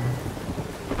 Like,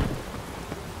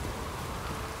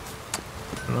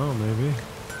 I don't know, maybe.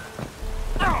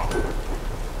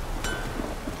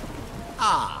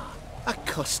 Ah, a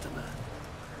customer.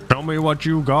 Tell me what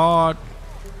you got.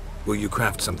 Will you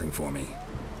craft something for me?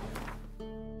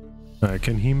 Alright,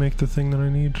 can he make the thing that I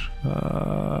need?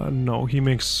 No, he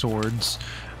makes swords.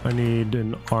 I need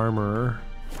an armorer.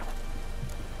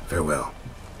 Farewell.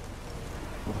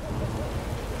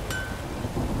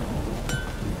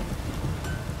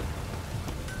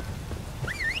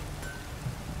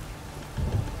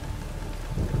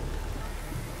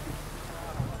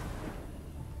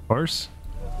 Horse?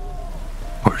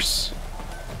 Horse.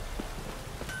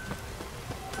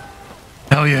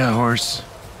 Hell yeah, horse.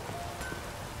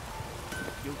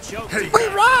 Hey, we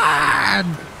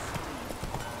run!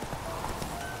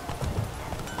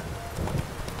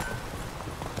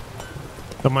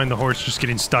 Don't mind the horse just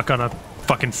getting stuck on a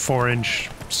fucking 4-inch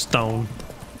stone.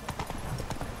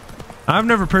 I've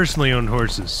never personally owned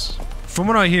horses. from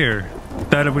what I hear,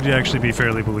 that it would actually be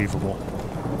fairly believable.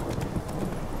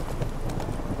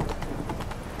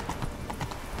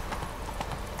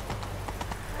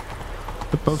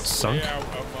 The boat's sunk. Stay out of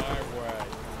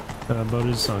my way. Boat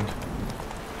is sunk.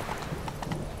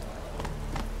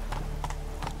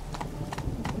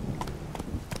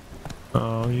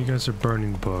 Oh, you guys are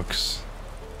burning books.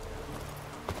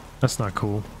 That's not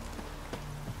cool.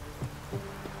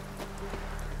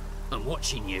 I'm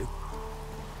watching you.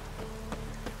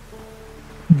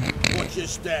 Watch your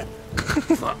step.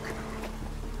 Fuck.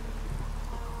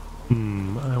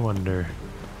 I wonder.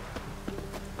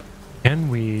 Can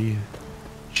we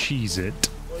cheese it?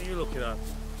 What are you looking at?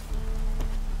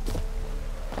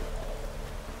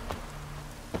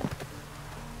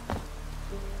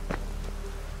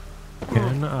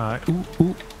 Can I?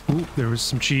 Ooh, there was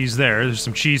some cheese there. There's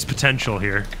some cheese potential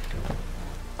here.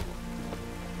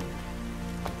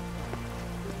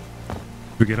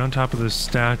 We get on top of this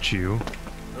statue.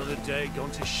 Another day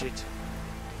gone to shit.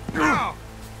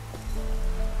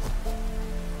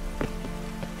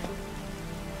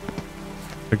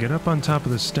 We get up on top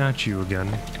of the statue again.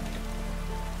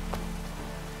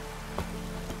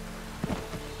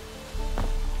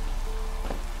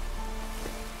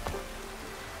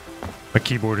 My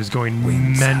keyboard is going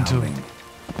mental.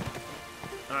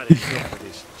 I didn't go for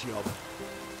this job.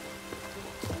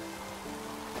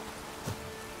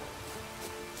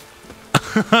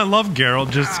 I love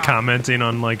Geralt just commenting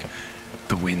on, like,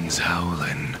 the wind's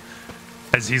howling.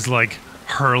 As he's, like,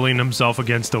 hurling himself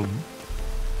against a... Would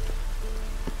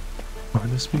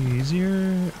this be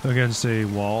easier? Against a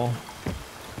wall?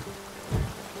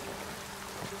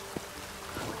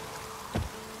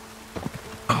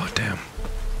 Oh, damn.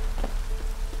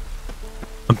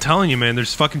 I'm telling you, man,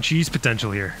 there's fucking cheese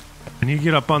potential here. I need to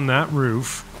get up on that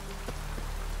roof.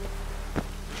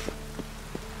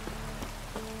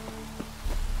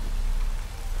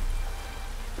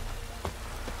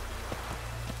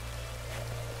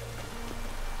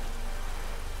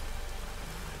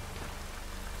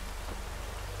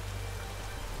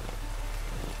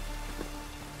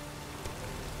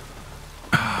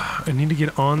 I need to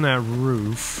get on that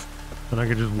roof, and I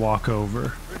can just walk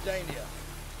over. I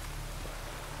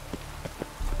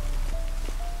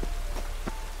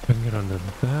can get onto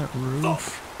that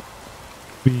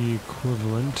roof. Be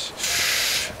equivalent.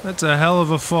 That's a hell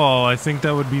of a fall. I think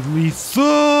that would be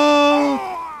lethal.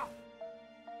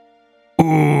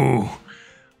 Ooh.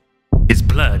 His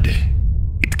blood.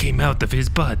 It came out of his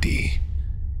body.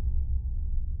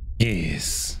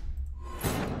 Yes.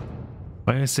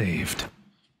 I saved.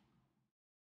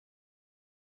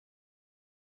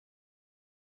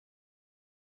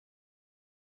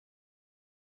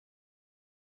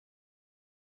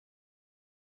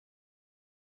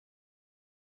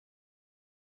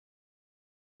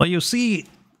 Well, you see,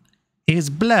 his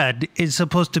blood is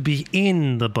supposed to be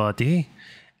in the body,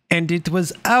 and it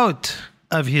was out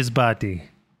of his body.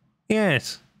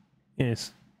 Yes.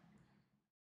 Yes.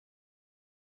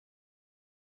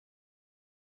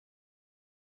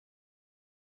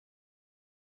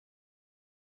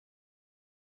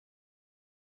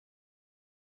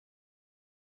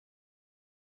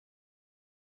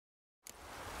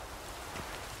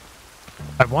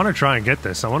 I want to try and get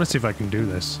this. I want to see if I can do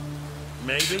this.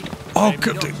 Maybe. Oh, maybe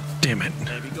God, not. damn it.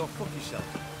 Maybe go fuck yourself.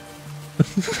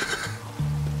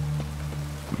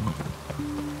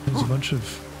 There's a bunch of...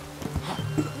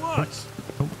 What?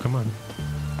 Oh, come on.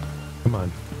 Come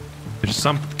on. There's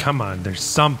some... Come on, there's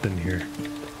something here.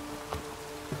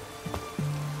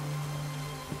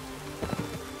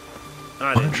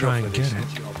 I want to try and get it.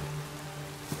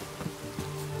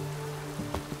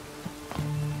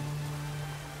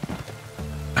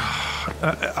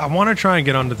 I want to try and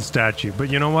get onto the statue, but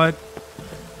you know what?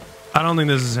 I don't think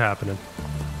this is happening.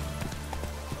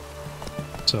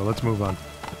 So let's move on.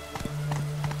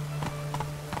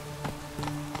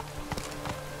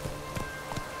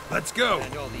 Let's go.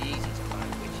 And all the easy to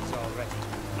find witches already.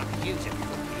 I could use it from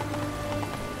you.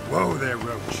 Whoa there,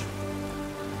 Roach.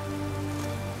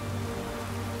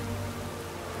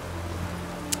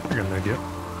 I got an idea.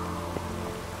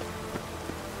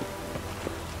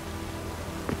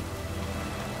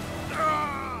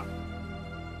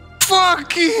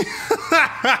 Fuck you!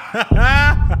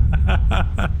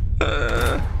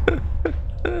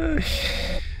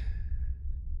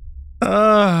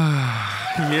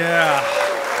 Yeah.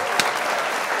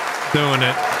 Doing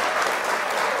it.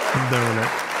 I'm doing it.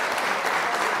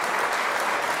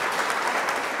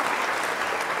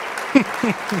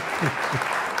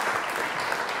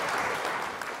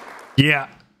 Yeah.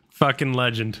 Fucking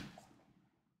legend.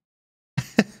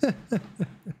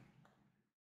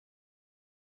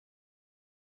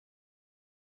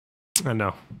 I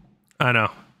know. I know.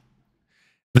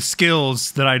 The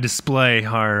skills that I display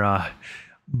are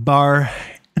bar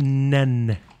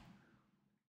none.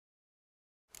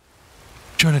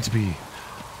 Try not to be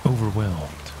overwhelmed.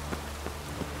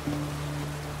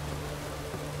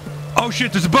 Oh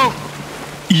shit, there's a boat!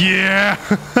 Yeah!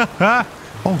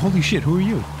 Oh, holy shit, who are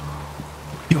you?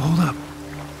 Yo, hold up.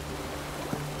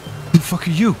 Who the fuck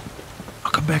are you?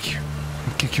 I'll come back here.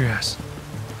 I'll kick your ass.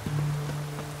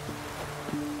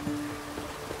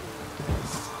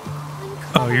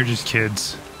 Oh, you're just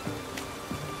kids.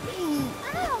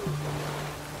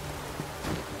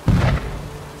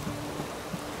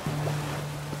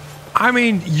 I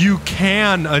mean, you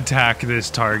can attack this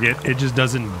target. It just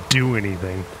doesn't do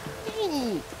anything.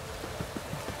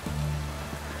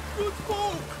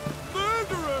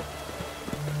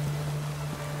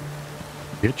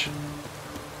 Bitch.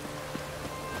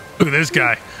 Look at this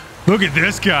guy. Look at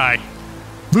this guy.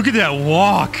 Look at that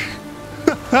walk.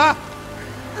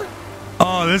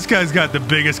 Oh, this guy's got the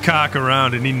biggest cock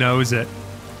around and he knows it.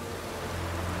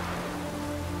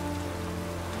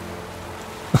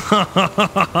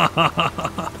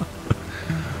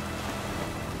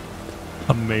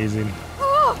 Amazing.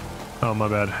 Oh, my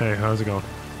bad. Hey, how's it going?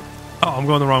 Oh, I'm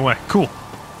going the wrong way. Cool.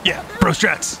 Yeah, bro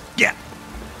strats. Yeah.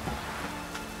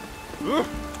 Where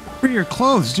are your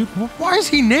clothes, dude? Why is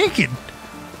he naked?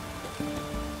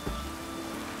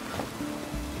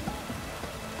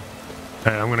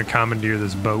 Hey, I'm gonna commandeer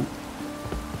this boat.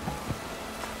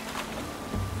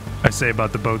 I say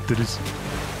about the boat that is...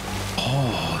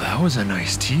 Oh, that was a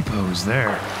nice T-pose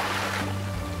there.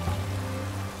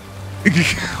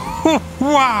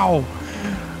 Wow!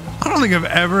 I don't think I've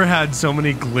ever had so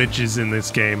many glitches in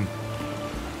this game.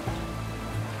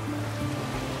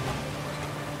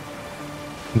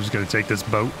 I'm just gonna take this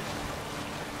boat.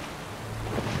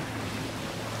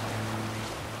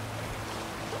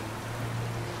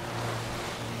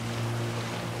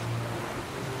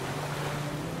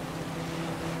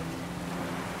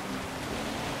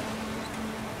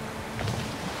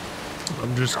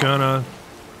 I'm just gonna...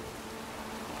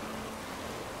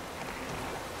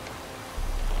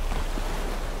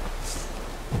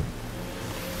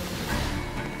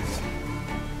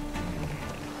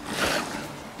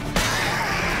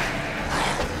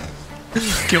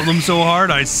 Killed him so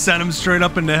hard, I sent him straight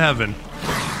up into heaven.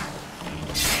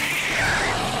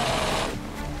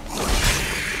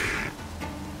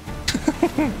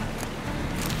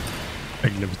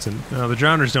 Magnificent. No, the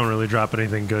drowners don't really drop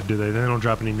anything good, do they? They don't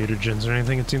drop any mutagens or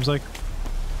anything, it seems like.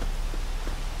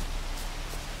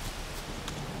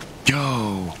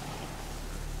 Go!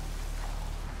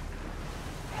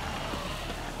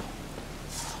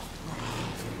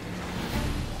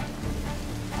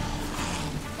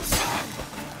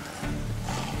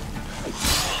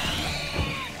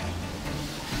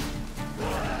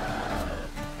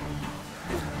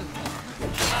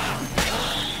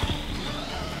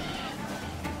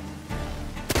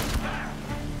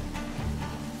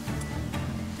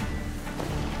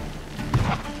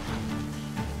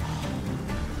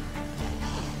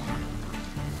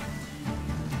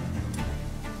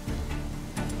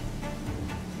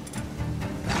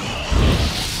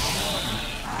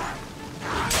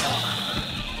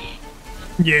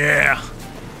 Yeah.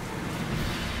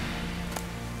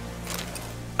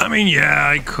 I mean, yeah,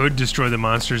 I could destroy the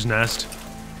monster's nest.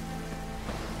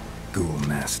 Ghoul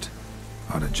nest.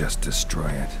 Ought to just destroy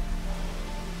it.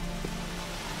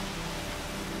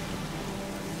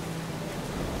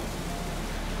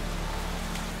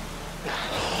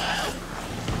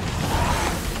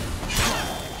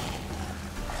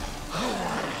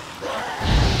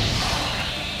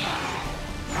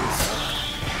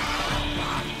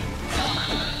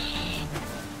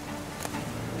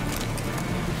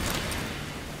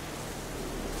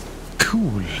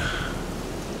 Cool.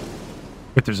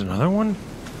 Wait, there's another one?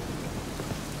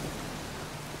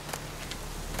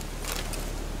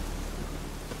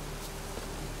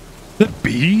 The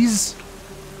bees?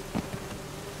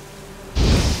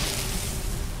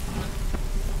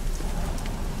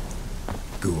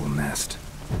 Ghoul nest.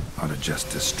 Ought to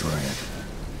just destroy it.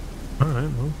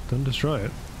 Alright, well, then destroy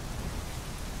it.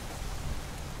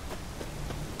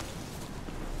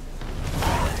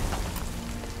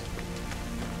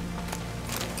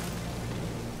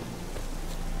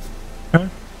 Okay.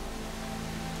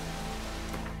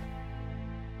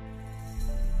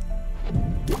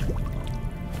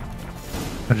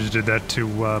 I just did that to,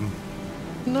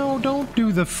 no, don't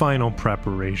do the final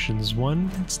preparations one.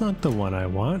 It's not the one I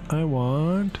want. I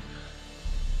want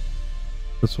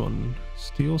this one.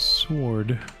 Steel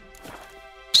sword.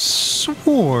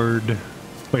 Sword!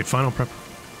 Wait, final prep.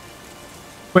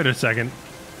 Wait a second.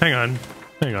 Hang on.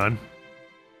 Hang on.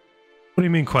 What do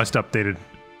you mean quest updated?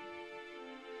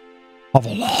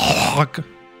 Avallac'h.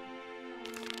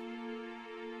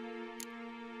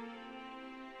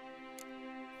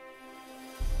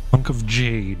 Hunk of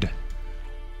Jade.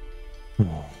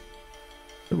 Whoa.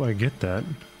 Where do I get that?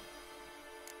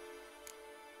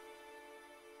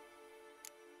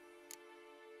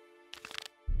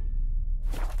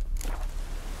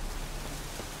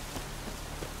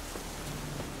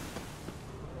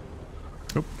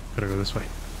 Oh, gotta go this way.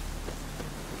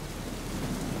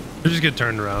 I just get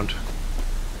turned around.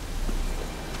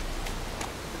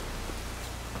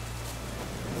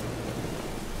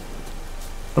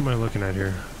 What am I looking at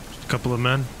here? Just a couple of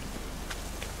men?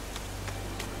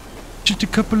 Just a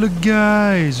couple of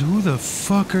guys. Who the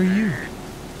fuck are you?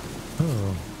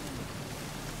 Oh.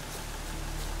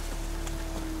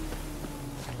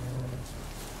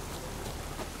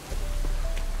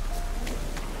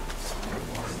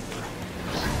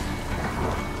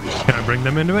 Can I bring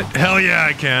them into it? Hell yeah,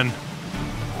 I can.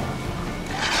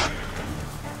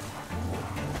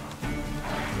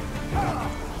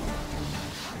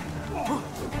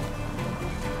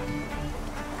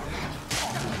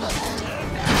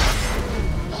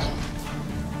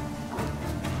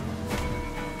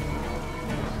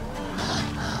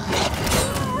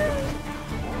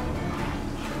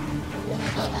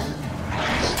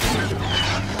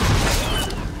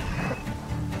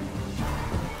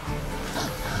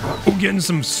 Getting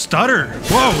some stutter.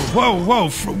 Whoa, whoa, whoa,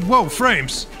 whoa,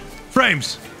 frames.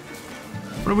 Frames.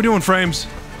 What are we doing, frames?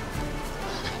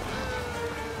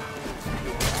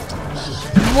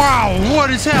 Wow, what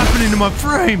is happening to my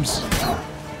frames?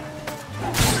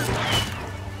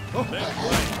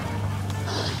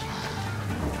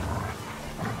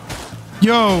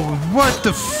 Yo, what the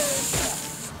f...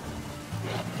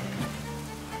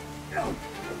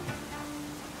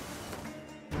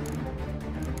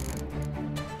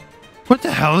 What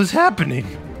the hell is happening?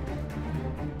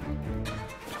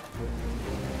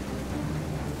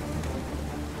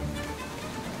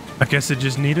 I guess it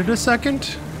just needed a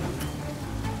second.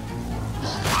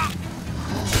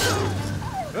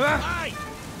 Yeah.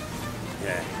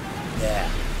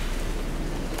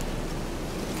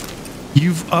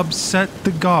 You've upset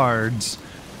the guards.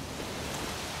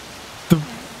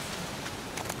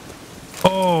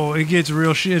 Oh, it gets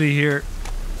real shitty here.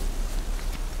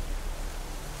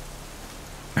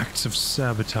 Acts of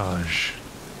sabotage.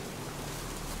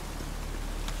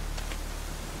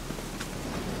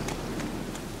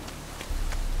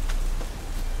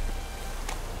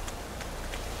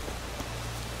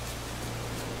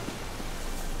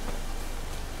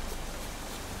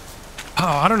 Oh,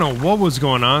 I don't know what was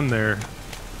going on there.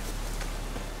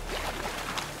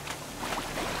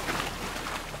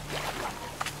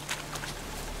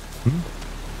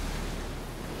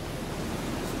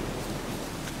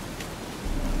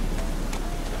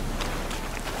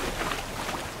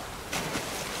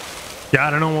 Yeah, I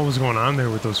don't know what was going on there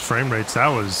with those frame rates. That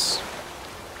was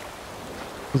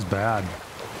bad.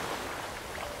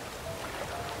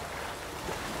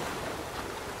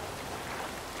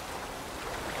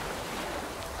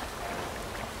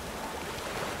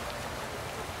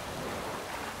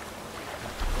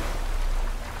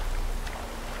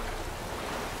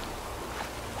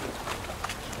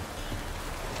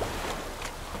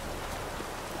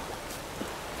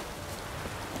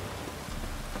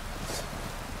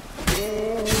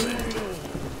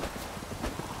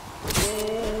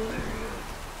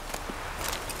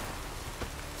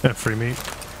 Yeah, free meat.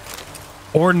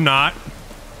 Or not.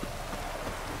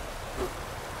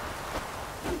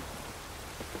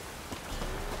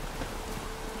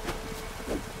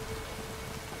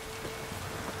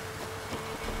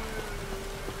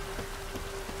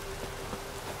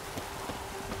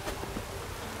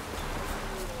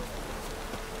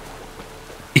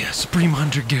 Yeah, Supreme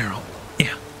Hunter Geralt.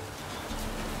 Yeah.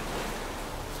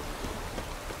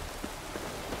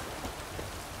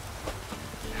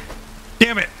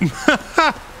 Damn it! I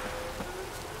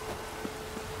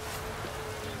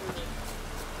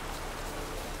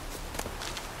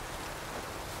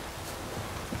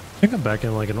think I'm back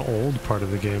in like an old part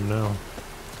of the game now.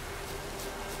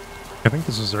 I think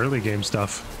this was early game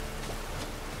stuff.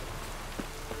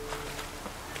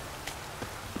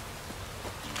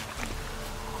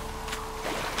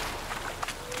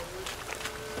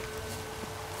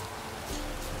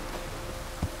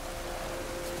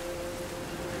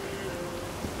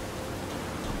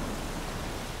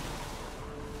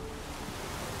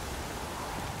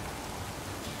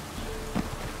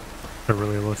 I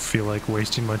really feel like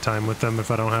wasting my time with them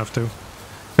if I don't have to.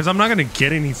 Because I'm not going to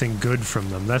get anything good from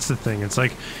them. That's the thing. It's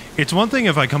like, it's one thing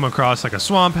if I come across like a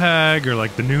swamp hag or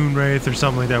like the Noon Wraith or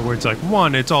something like that, where it's like,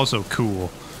 one, it's also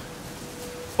cool.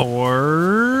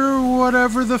 Or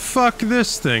whatever the fuck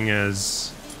this thing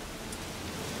is.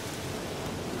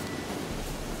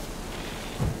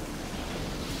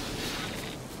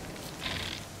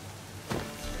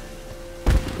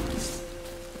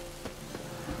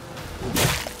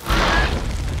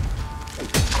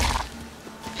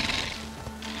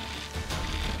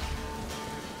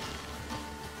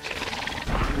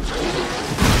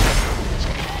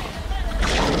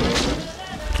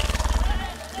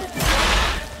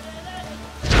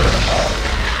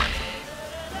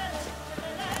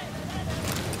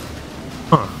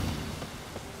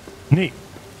 Neat.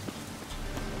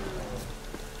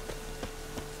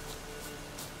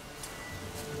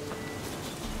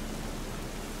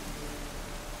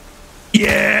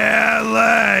 Yeah,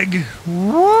 leg.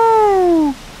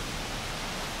 Woo!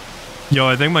 Yo,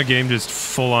 I think my game just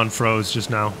full on froze just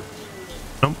now.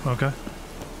 Oh, okay.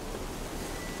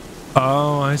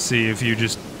 Oh, I see. If you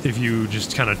just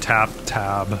kind of tap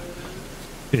tab,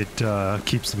 it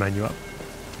keeps the menu up.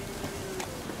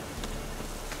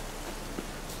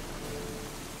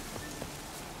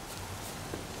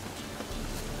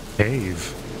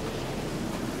 Cave.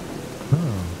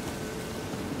 Oh.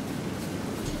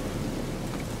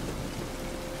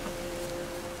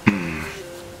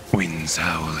 Winds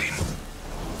howling.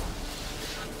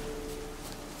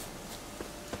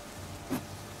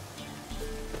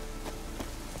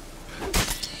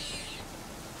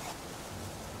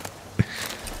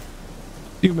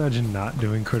 Do you imagine not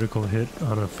doing critical hit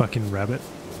on a fucking rabbit?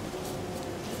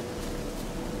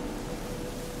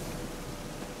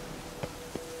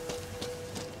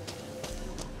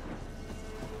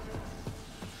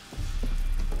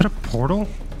 Is that a portal?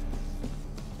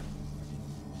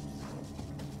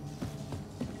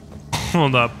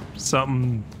 Hold up.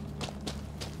 Something.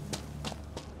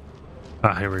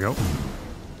 Ah, here we go.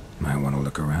 Might want to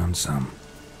look around some.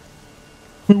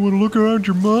 I want to look around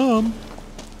your mom.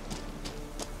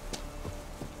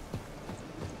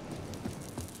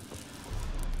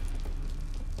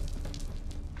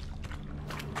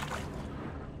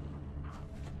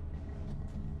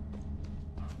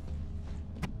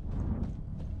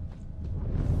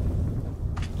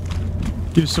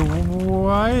 Dude, so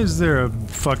why is there a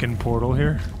fucking portal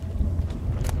here?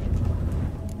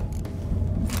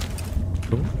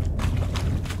 Cool.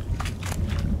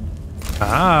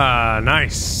 Ah,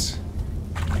 nice.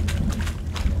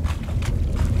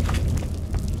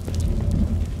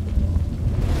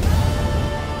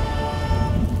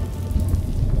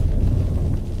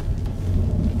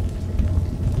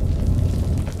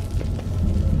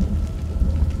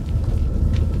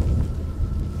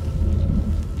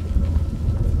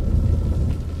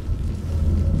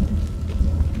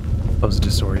 That was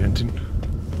disorienting.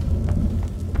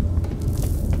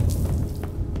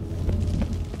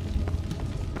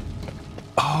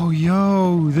 Oh,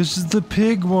 yo, this is the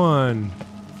pig one.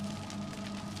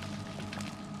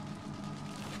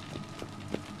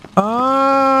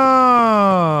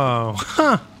 Oh,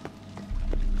 huh.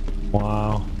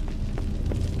 Wow.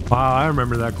 Wow, I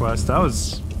remember that quest. That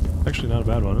was actually not a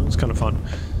bad one. It was kind of fun.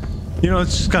 You know,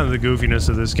 it's just kind of the goofiness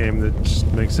of this game that just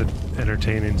makes it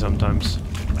entertaining sometimes.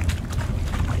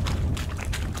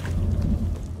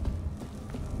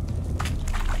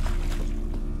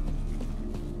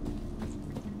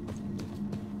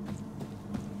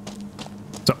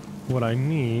 What I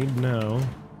need now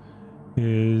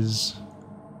is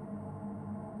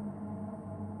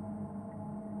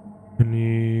I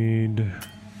need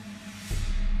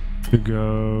to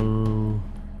go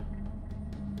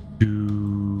to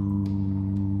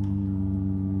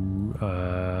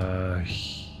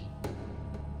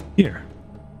here.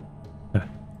 Where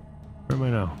am I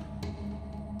now?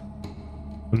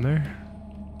 I'm there.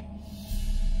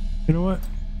 You know what?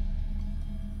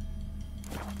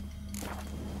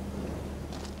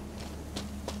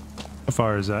 How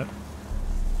far is that?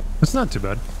 That's not too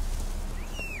bad.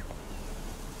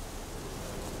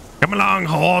 Come along,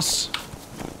 horse.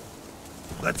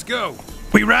 Let's go.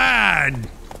 We ride.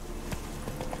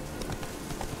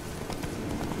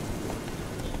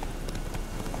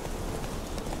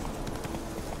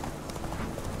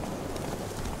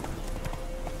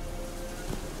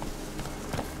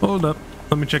 Hold up.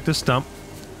 Let me check this stump.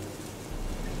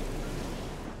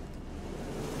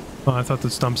 Oh, I thought the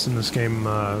stumps in this game,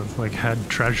 like, had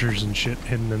treasures and shit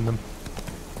hidden in them.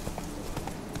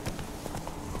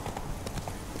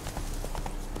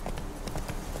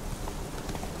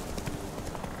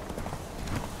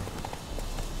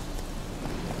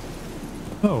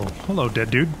 Oh, hello, dead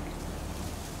dude.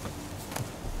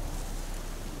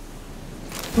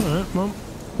 Alright, well,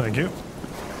 thank you.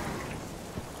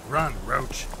 Run,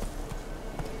 Roach.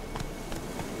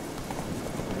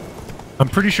 I'm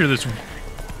pretty sure this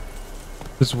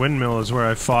windmill is where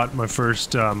I fought my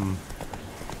first, like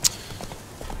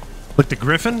the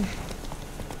griffin?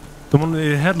 The one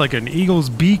that had like an eagle's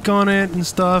beak on it and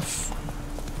stuff.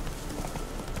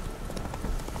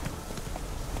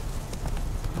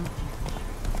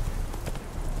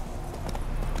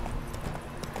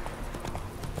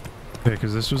 Okay,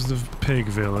 because this was the pig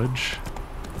village.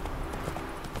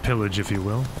 Pillage, if you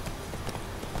will.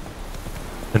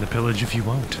 And the pillage, if you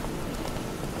won't.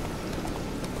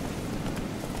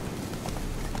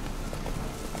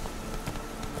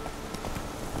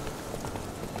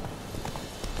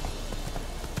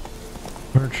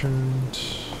 Merchant.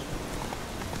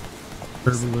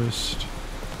 Herbalist.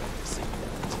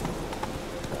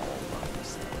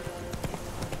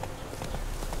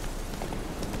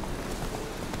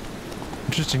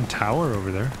 Interesting tower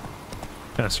over there.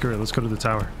 Yeah, screw it. Let's go to the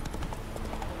tower.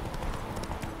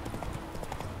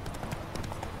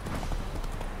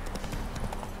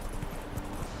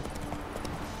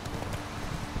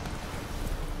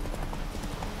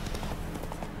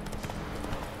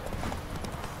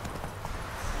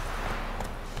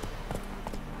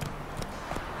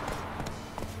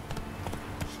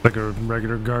 Like a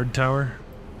regular guard tower.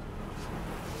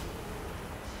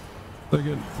 Like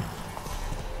it.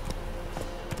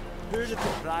 Heard of the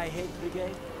Fryhead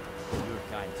Brigade? Your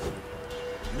kind, sir.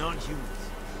 Non-humans.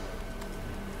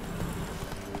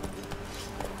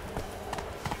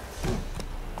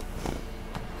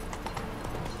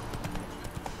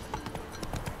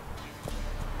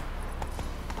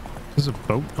 Is a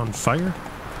boat on fire?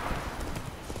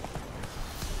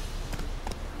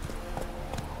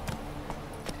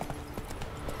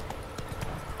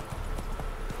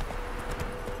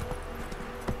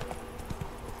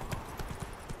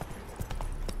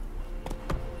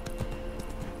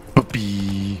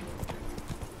 Puppy.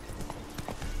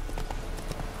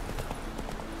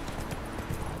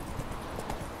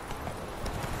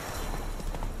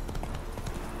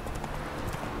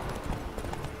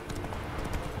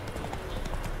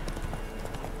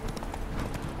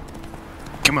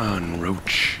 Come on,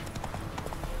 Roach.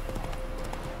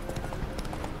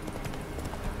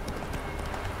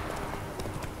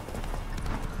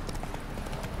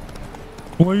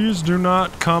 Please do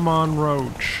not come on,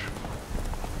 Roach.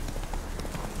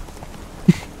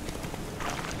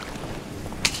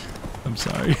 I'm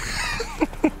sorry.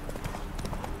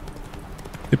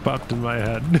 It popped in my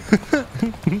head.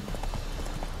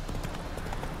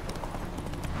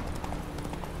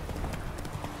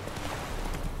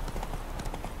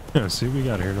 Yeah, see what we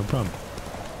got here, no problem.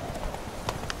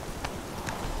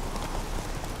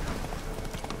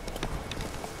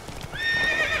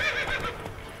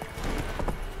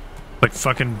 Like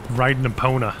fucking riding a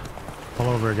Epona all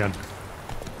over again.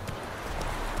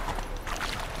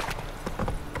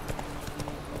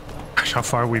 Gosh, how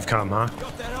far we've come, huh?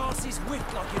 Got their asses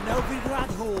whipped like a Novigrad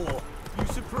whore. You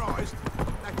surprised?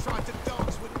 They tried to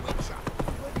dance with Witcher.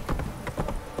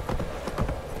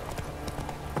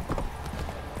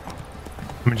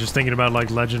 I mean, just thinking about like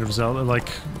Legend of Zelda, like,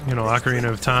 you know, Ocarina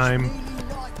of Time,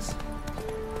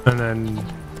 and then,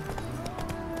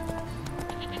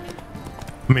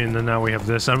 I mean, then now we have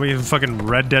this, and we have fucking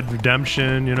Red Dead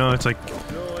Redemption. You know, it's like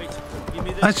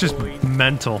that's just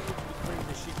mental.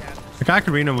 Like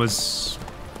Ocarina was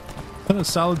a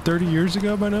solid 30 years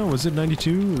ago by now. Was it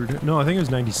 92 or no? I think it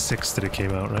was 96 that it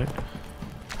came out, right?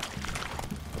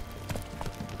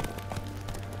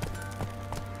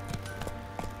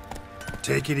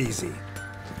 Take it easy.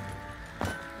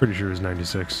 Pretty sure it was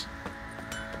 96.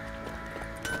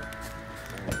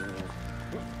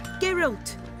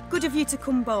 Geralt, good of you to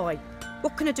come by.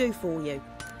 What can I do for you?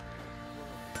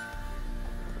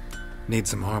 Need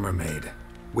some armor made.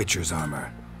 Witcher's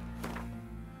armor.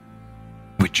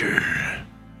 Witcher.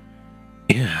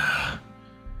 Yeah.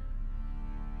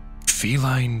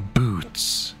 Feline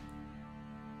boots.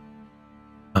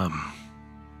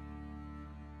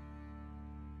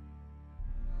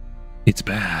 It's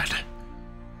bad.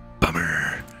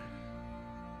 Bummer.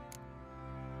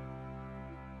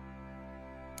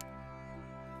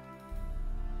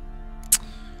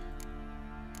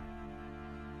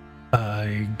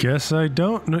 I guess I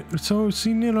don't. So,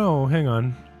 see, you know, hang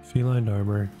on. Feline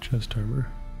armor, chest armor.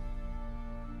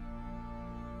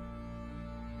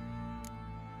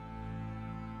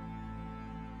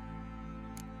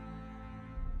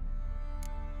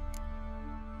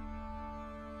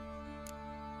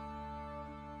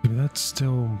 That's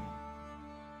still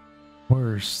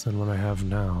worse than what I have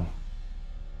now.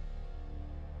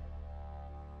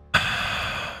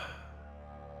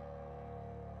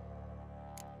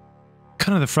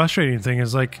 Kind of the frustrating thing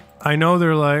is, like, I know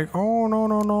they're like, oh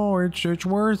no, it's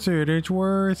worth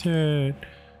it.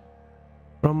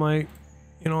 But I'm like,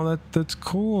 you know, that's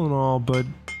cool and all, but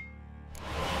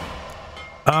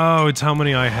oh, it's how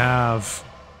many I have.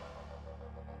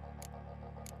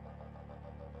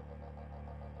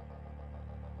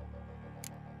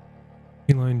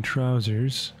 Feline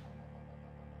trousers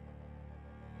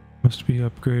must be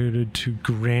upgraded to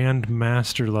Grand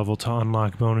Master level to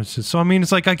unlock bonuses. So I mean,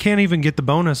 it's like I can't even get the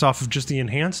bonus off of just the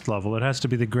enhanced level. It has to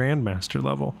be the Grand Master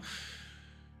level.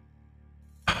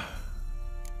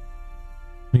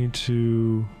 Need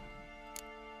to...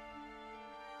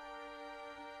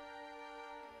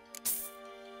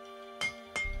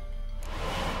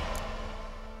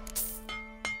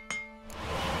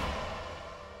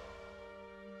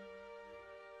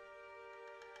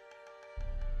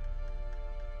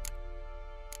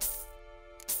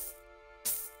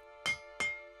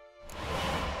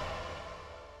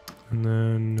 And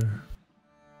then...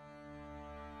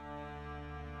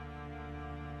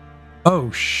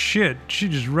 Oh shit, she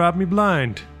just robbed me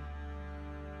blind.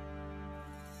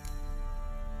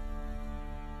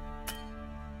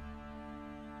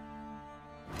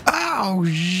 Oh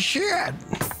shit!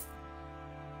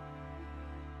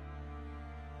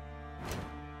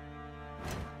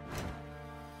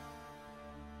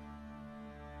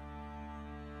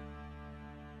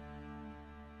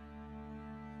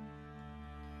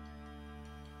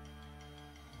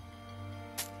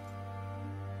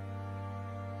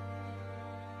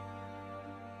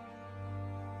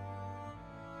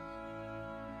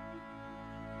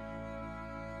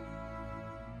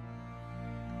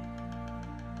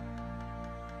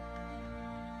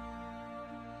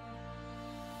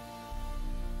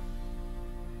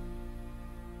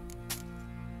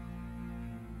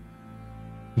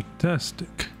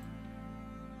 Fantastic.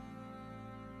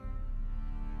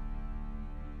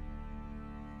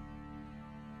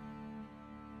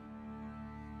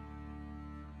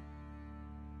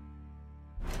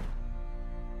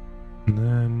 And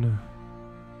then...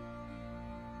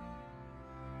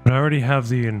 I already have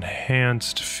the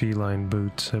enhanced feline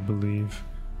boots, I believe.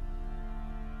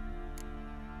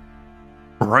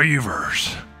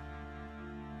 Ravers!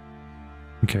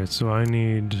 Okay, so I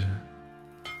need...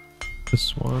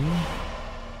 this one.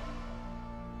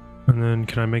 And then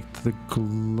can I make the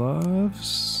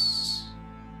gloves?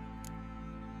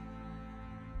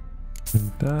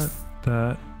 And that.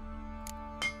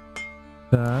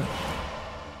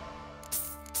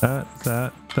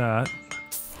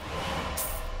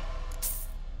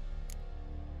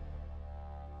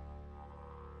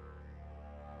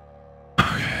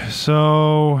 Okay,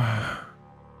 so...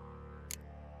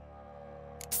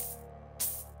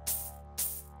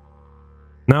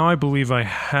 now I believe I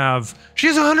have... She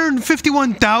has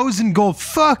 151,000 gold.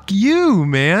 Fuck you,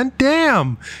 man.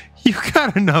 Damn. You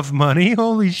got enough money.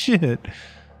 Holy shit.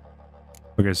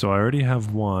 Okay, so I already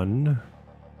have one.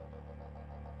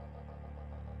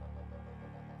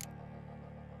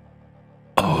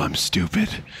 Oh, I'm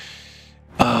stupid.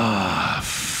 Ah,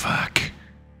 fuck.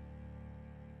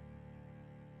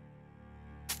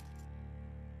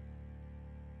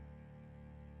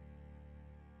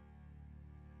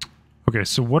 Okay,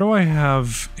 so what do I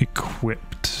have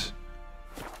equipped?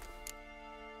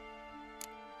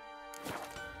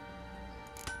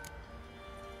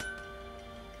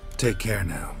 Take care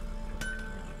now.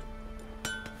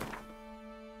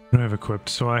 What do I have equipped?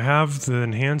 So I have the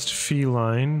enhanced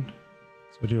feline.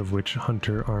 So I do have witch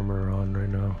hunter armor on right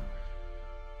now.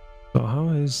 So how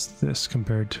is this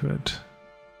compared to it?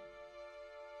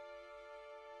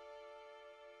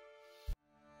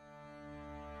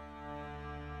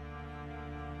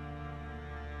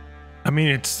 I mean,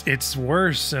 it's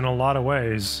worse in a lot of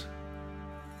ways.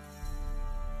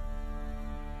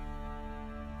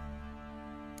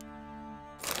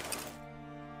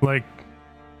 Like,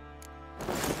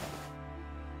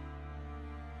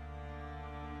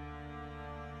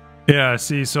 yeah,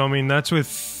 see, so I mean, that's with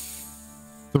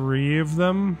 3 of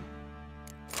them.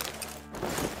 So,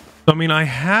 I mean, I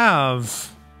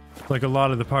have like a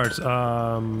lot of the parts,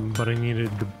 but I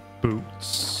needed the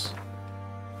boots.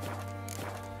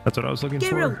 That's what I was looking for.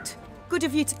 Geralt, good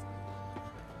of you to...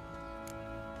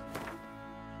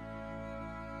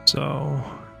 So,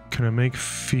 can I make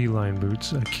feline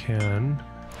boots? I can.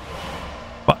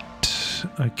 But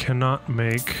I cannot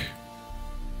make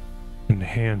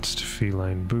enhanced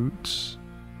feline boots.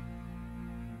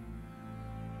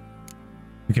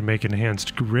 I can make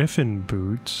enhanced griffin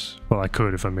boots. Well, I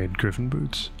could if I made griffin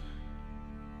boots.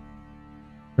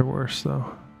 They're worse though.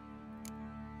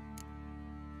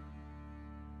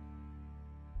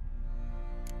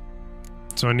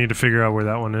 So I need to figure out where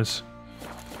that one is.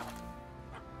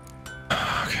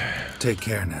 Okay. Take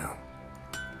care now.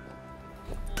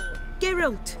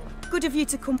 Geralt, good of you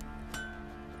to come.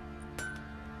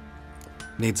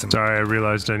 Need some. Sorry, I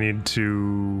realized I need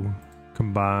to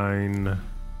combine.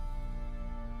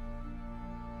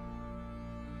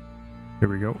 Here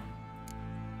we go.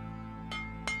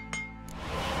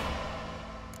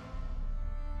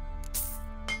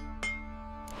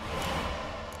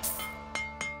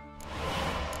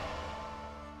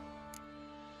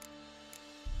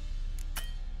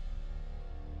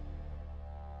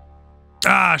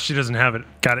 Ah, she doesn't have it.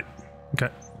 Got it. Okay.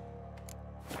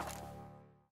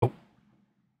 Oh.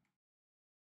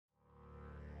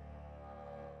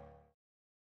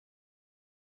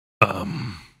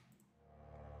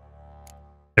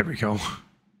 There we go.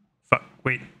 Fuck.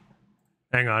 Wait.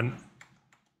 Hang on.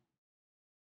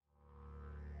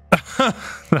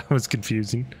 That was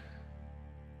confusing.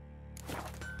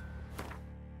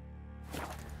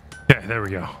 Okay, there we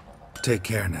go. Take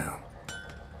care now.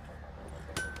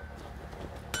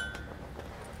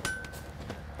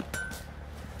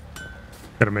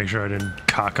 Gotta make sure I didn't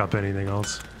cock up anything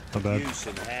else. My bad.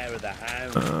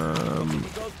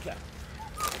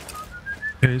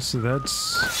 Okay, so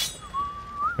that's...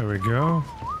 There we go.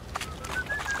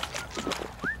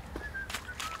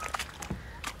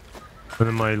 And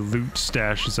then my loot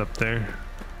stash is up there.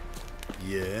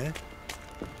 Yeah?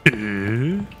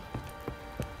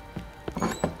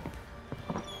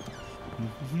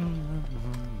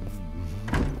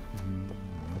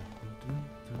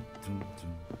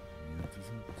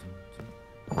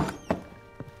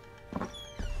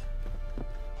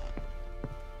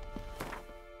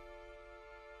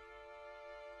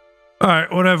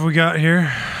 Alright, what have we got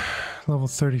here? Level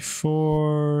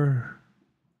 34.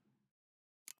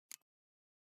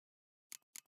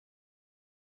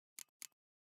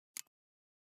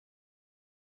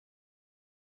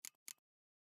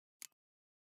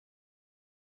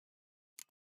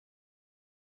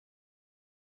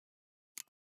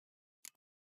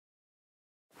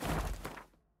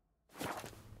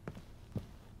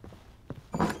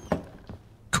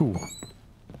 Cool.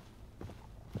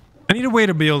 I need a way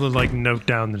to be able to like note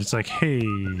down that it's like, hey,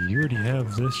 you already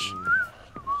have this.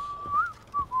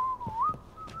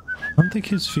 I don't think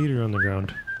his feet are on the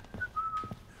ground.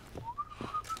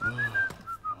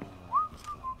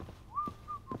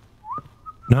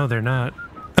 No, they're not.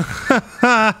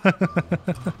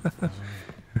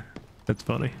 That's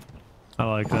funny. I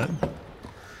like that.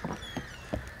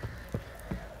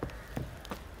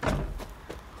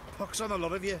 Pox on a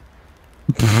lot of you.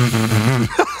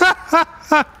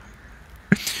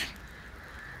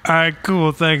 Alright,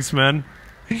 cool. Thanks, man.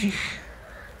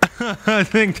 I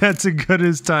think that's as good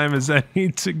as time as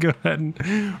any to go ahead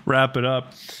and wrap it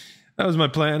up. That was my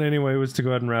plan anyway, was to go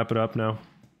ahead and wrap it up now.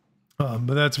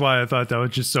 But that's why I thought that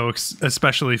was just so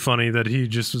especially funny that he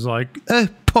just was like,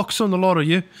 pox on the lot of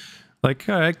you. Like,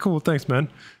 alright, cool. Thanks, man.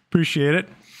 Appreciate it.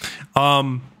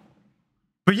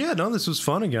 But yeah, no, this was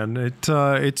fun again.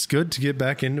 It's good to get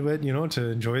back into it, you know, to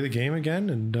enjoy the game again,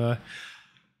 and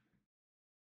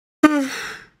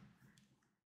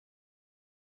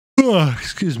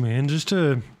excuse me, and just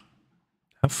to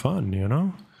have fun, you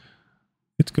know?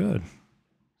 It's good.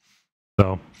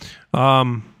 So,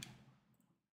 yeah,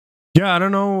 I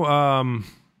don't know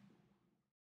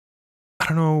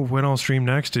when I'll stream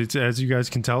next. It's, as you guys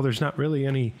can tell, there's not really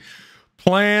any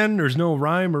plan, there's no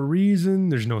rhyme or reason,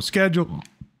 there's no schedule,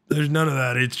 there's none of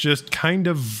that. It's just kind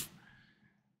of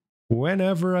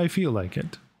whenever I feel like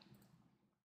it.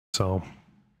 So,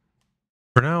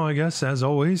 for now, I guess, as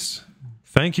always,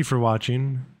 thank you for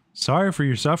watching. Sorry for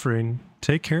your suffering.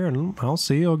 Take care, and I'll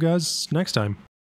see you guys next time.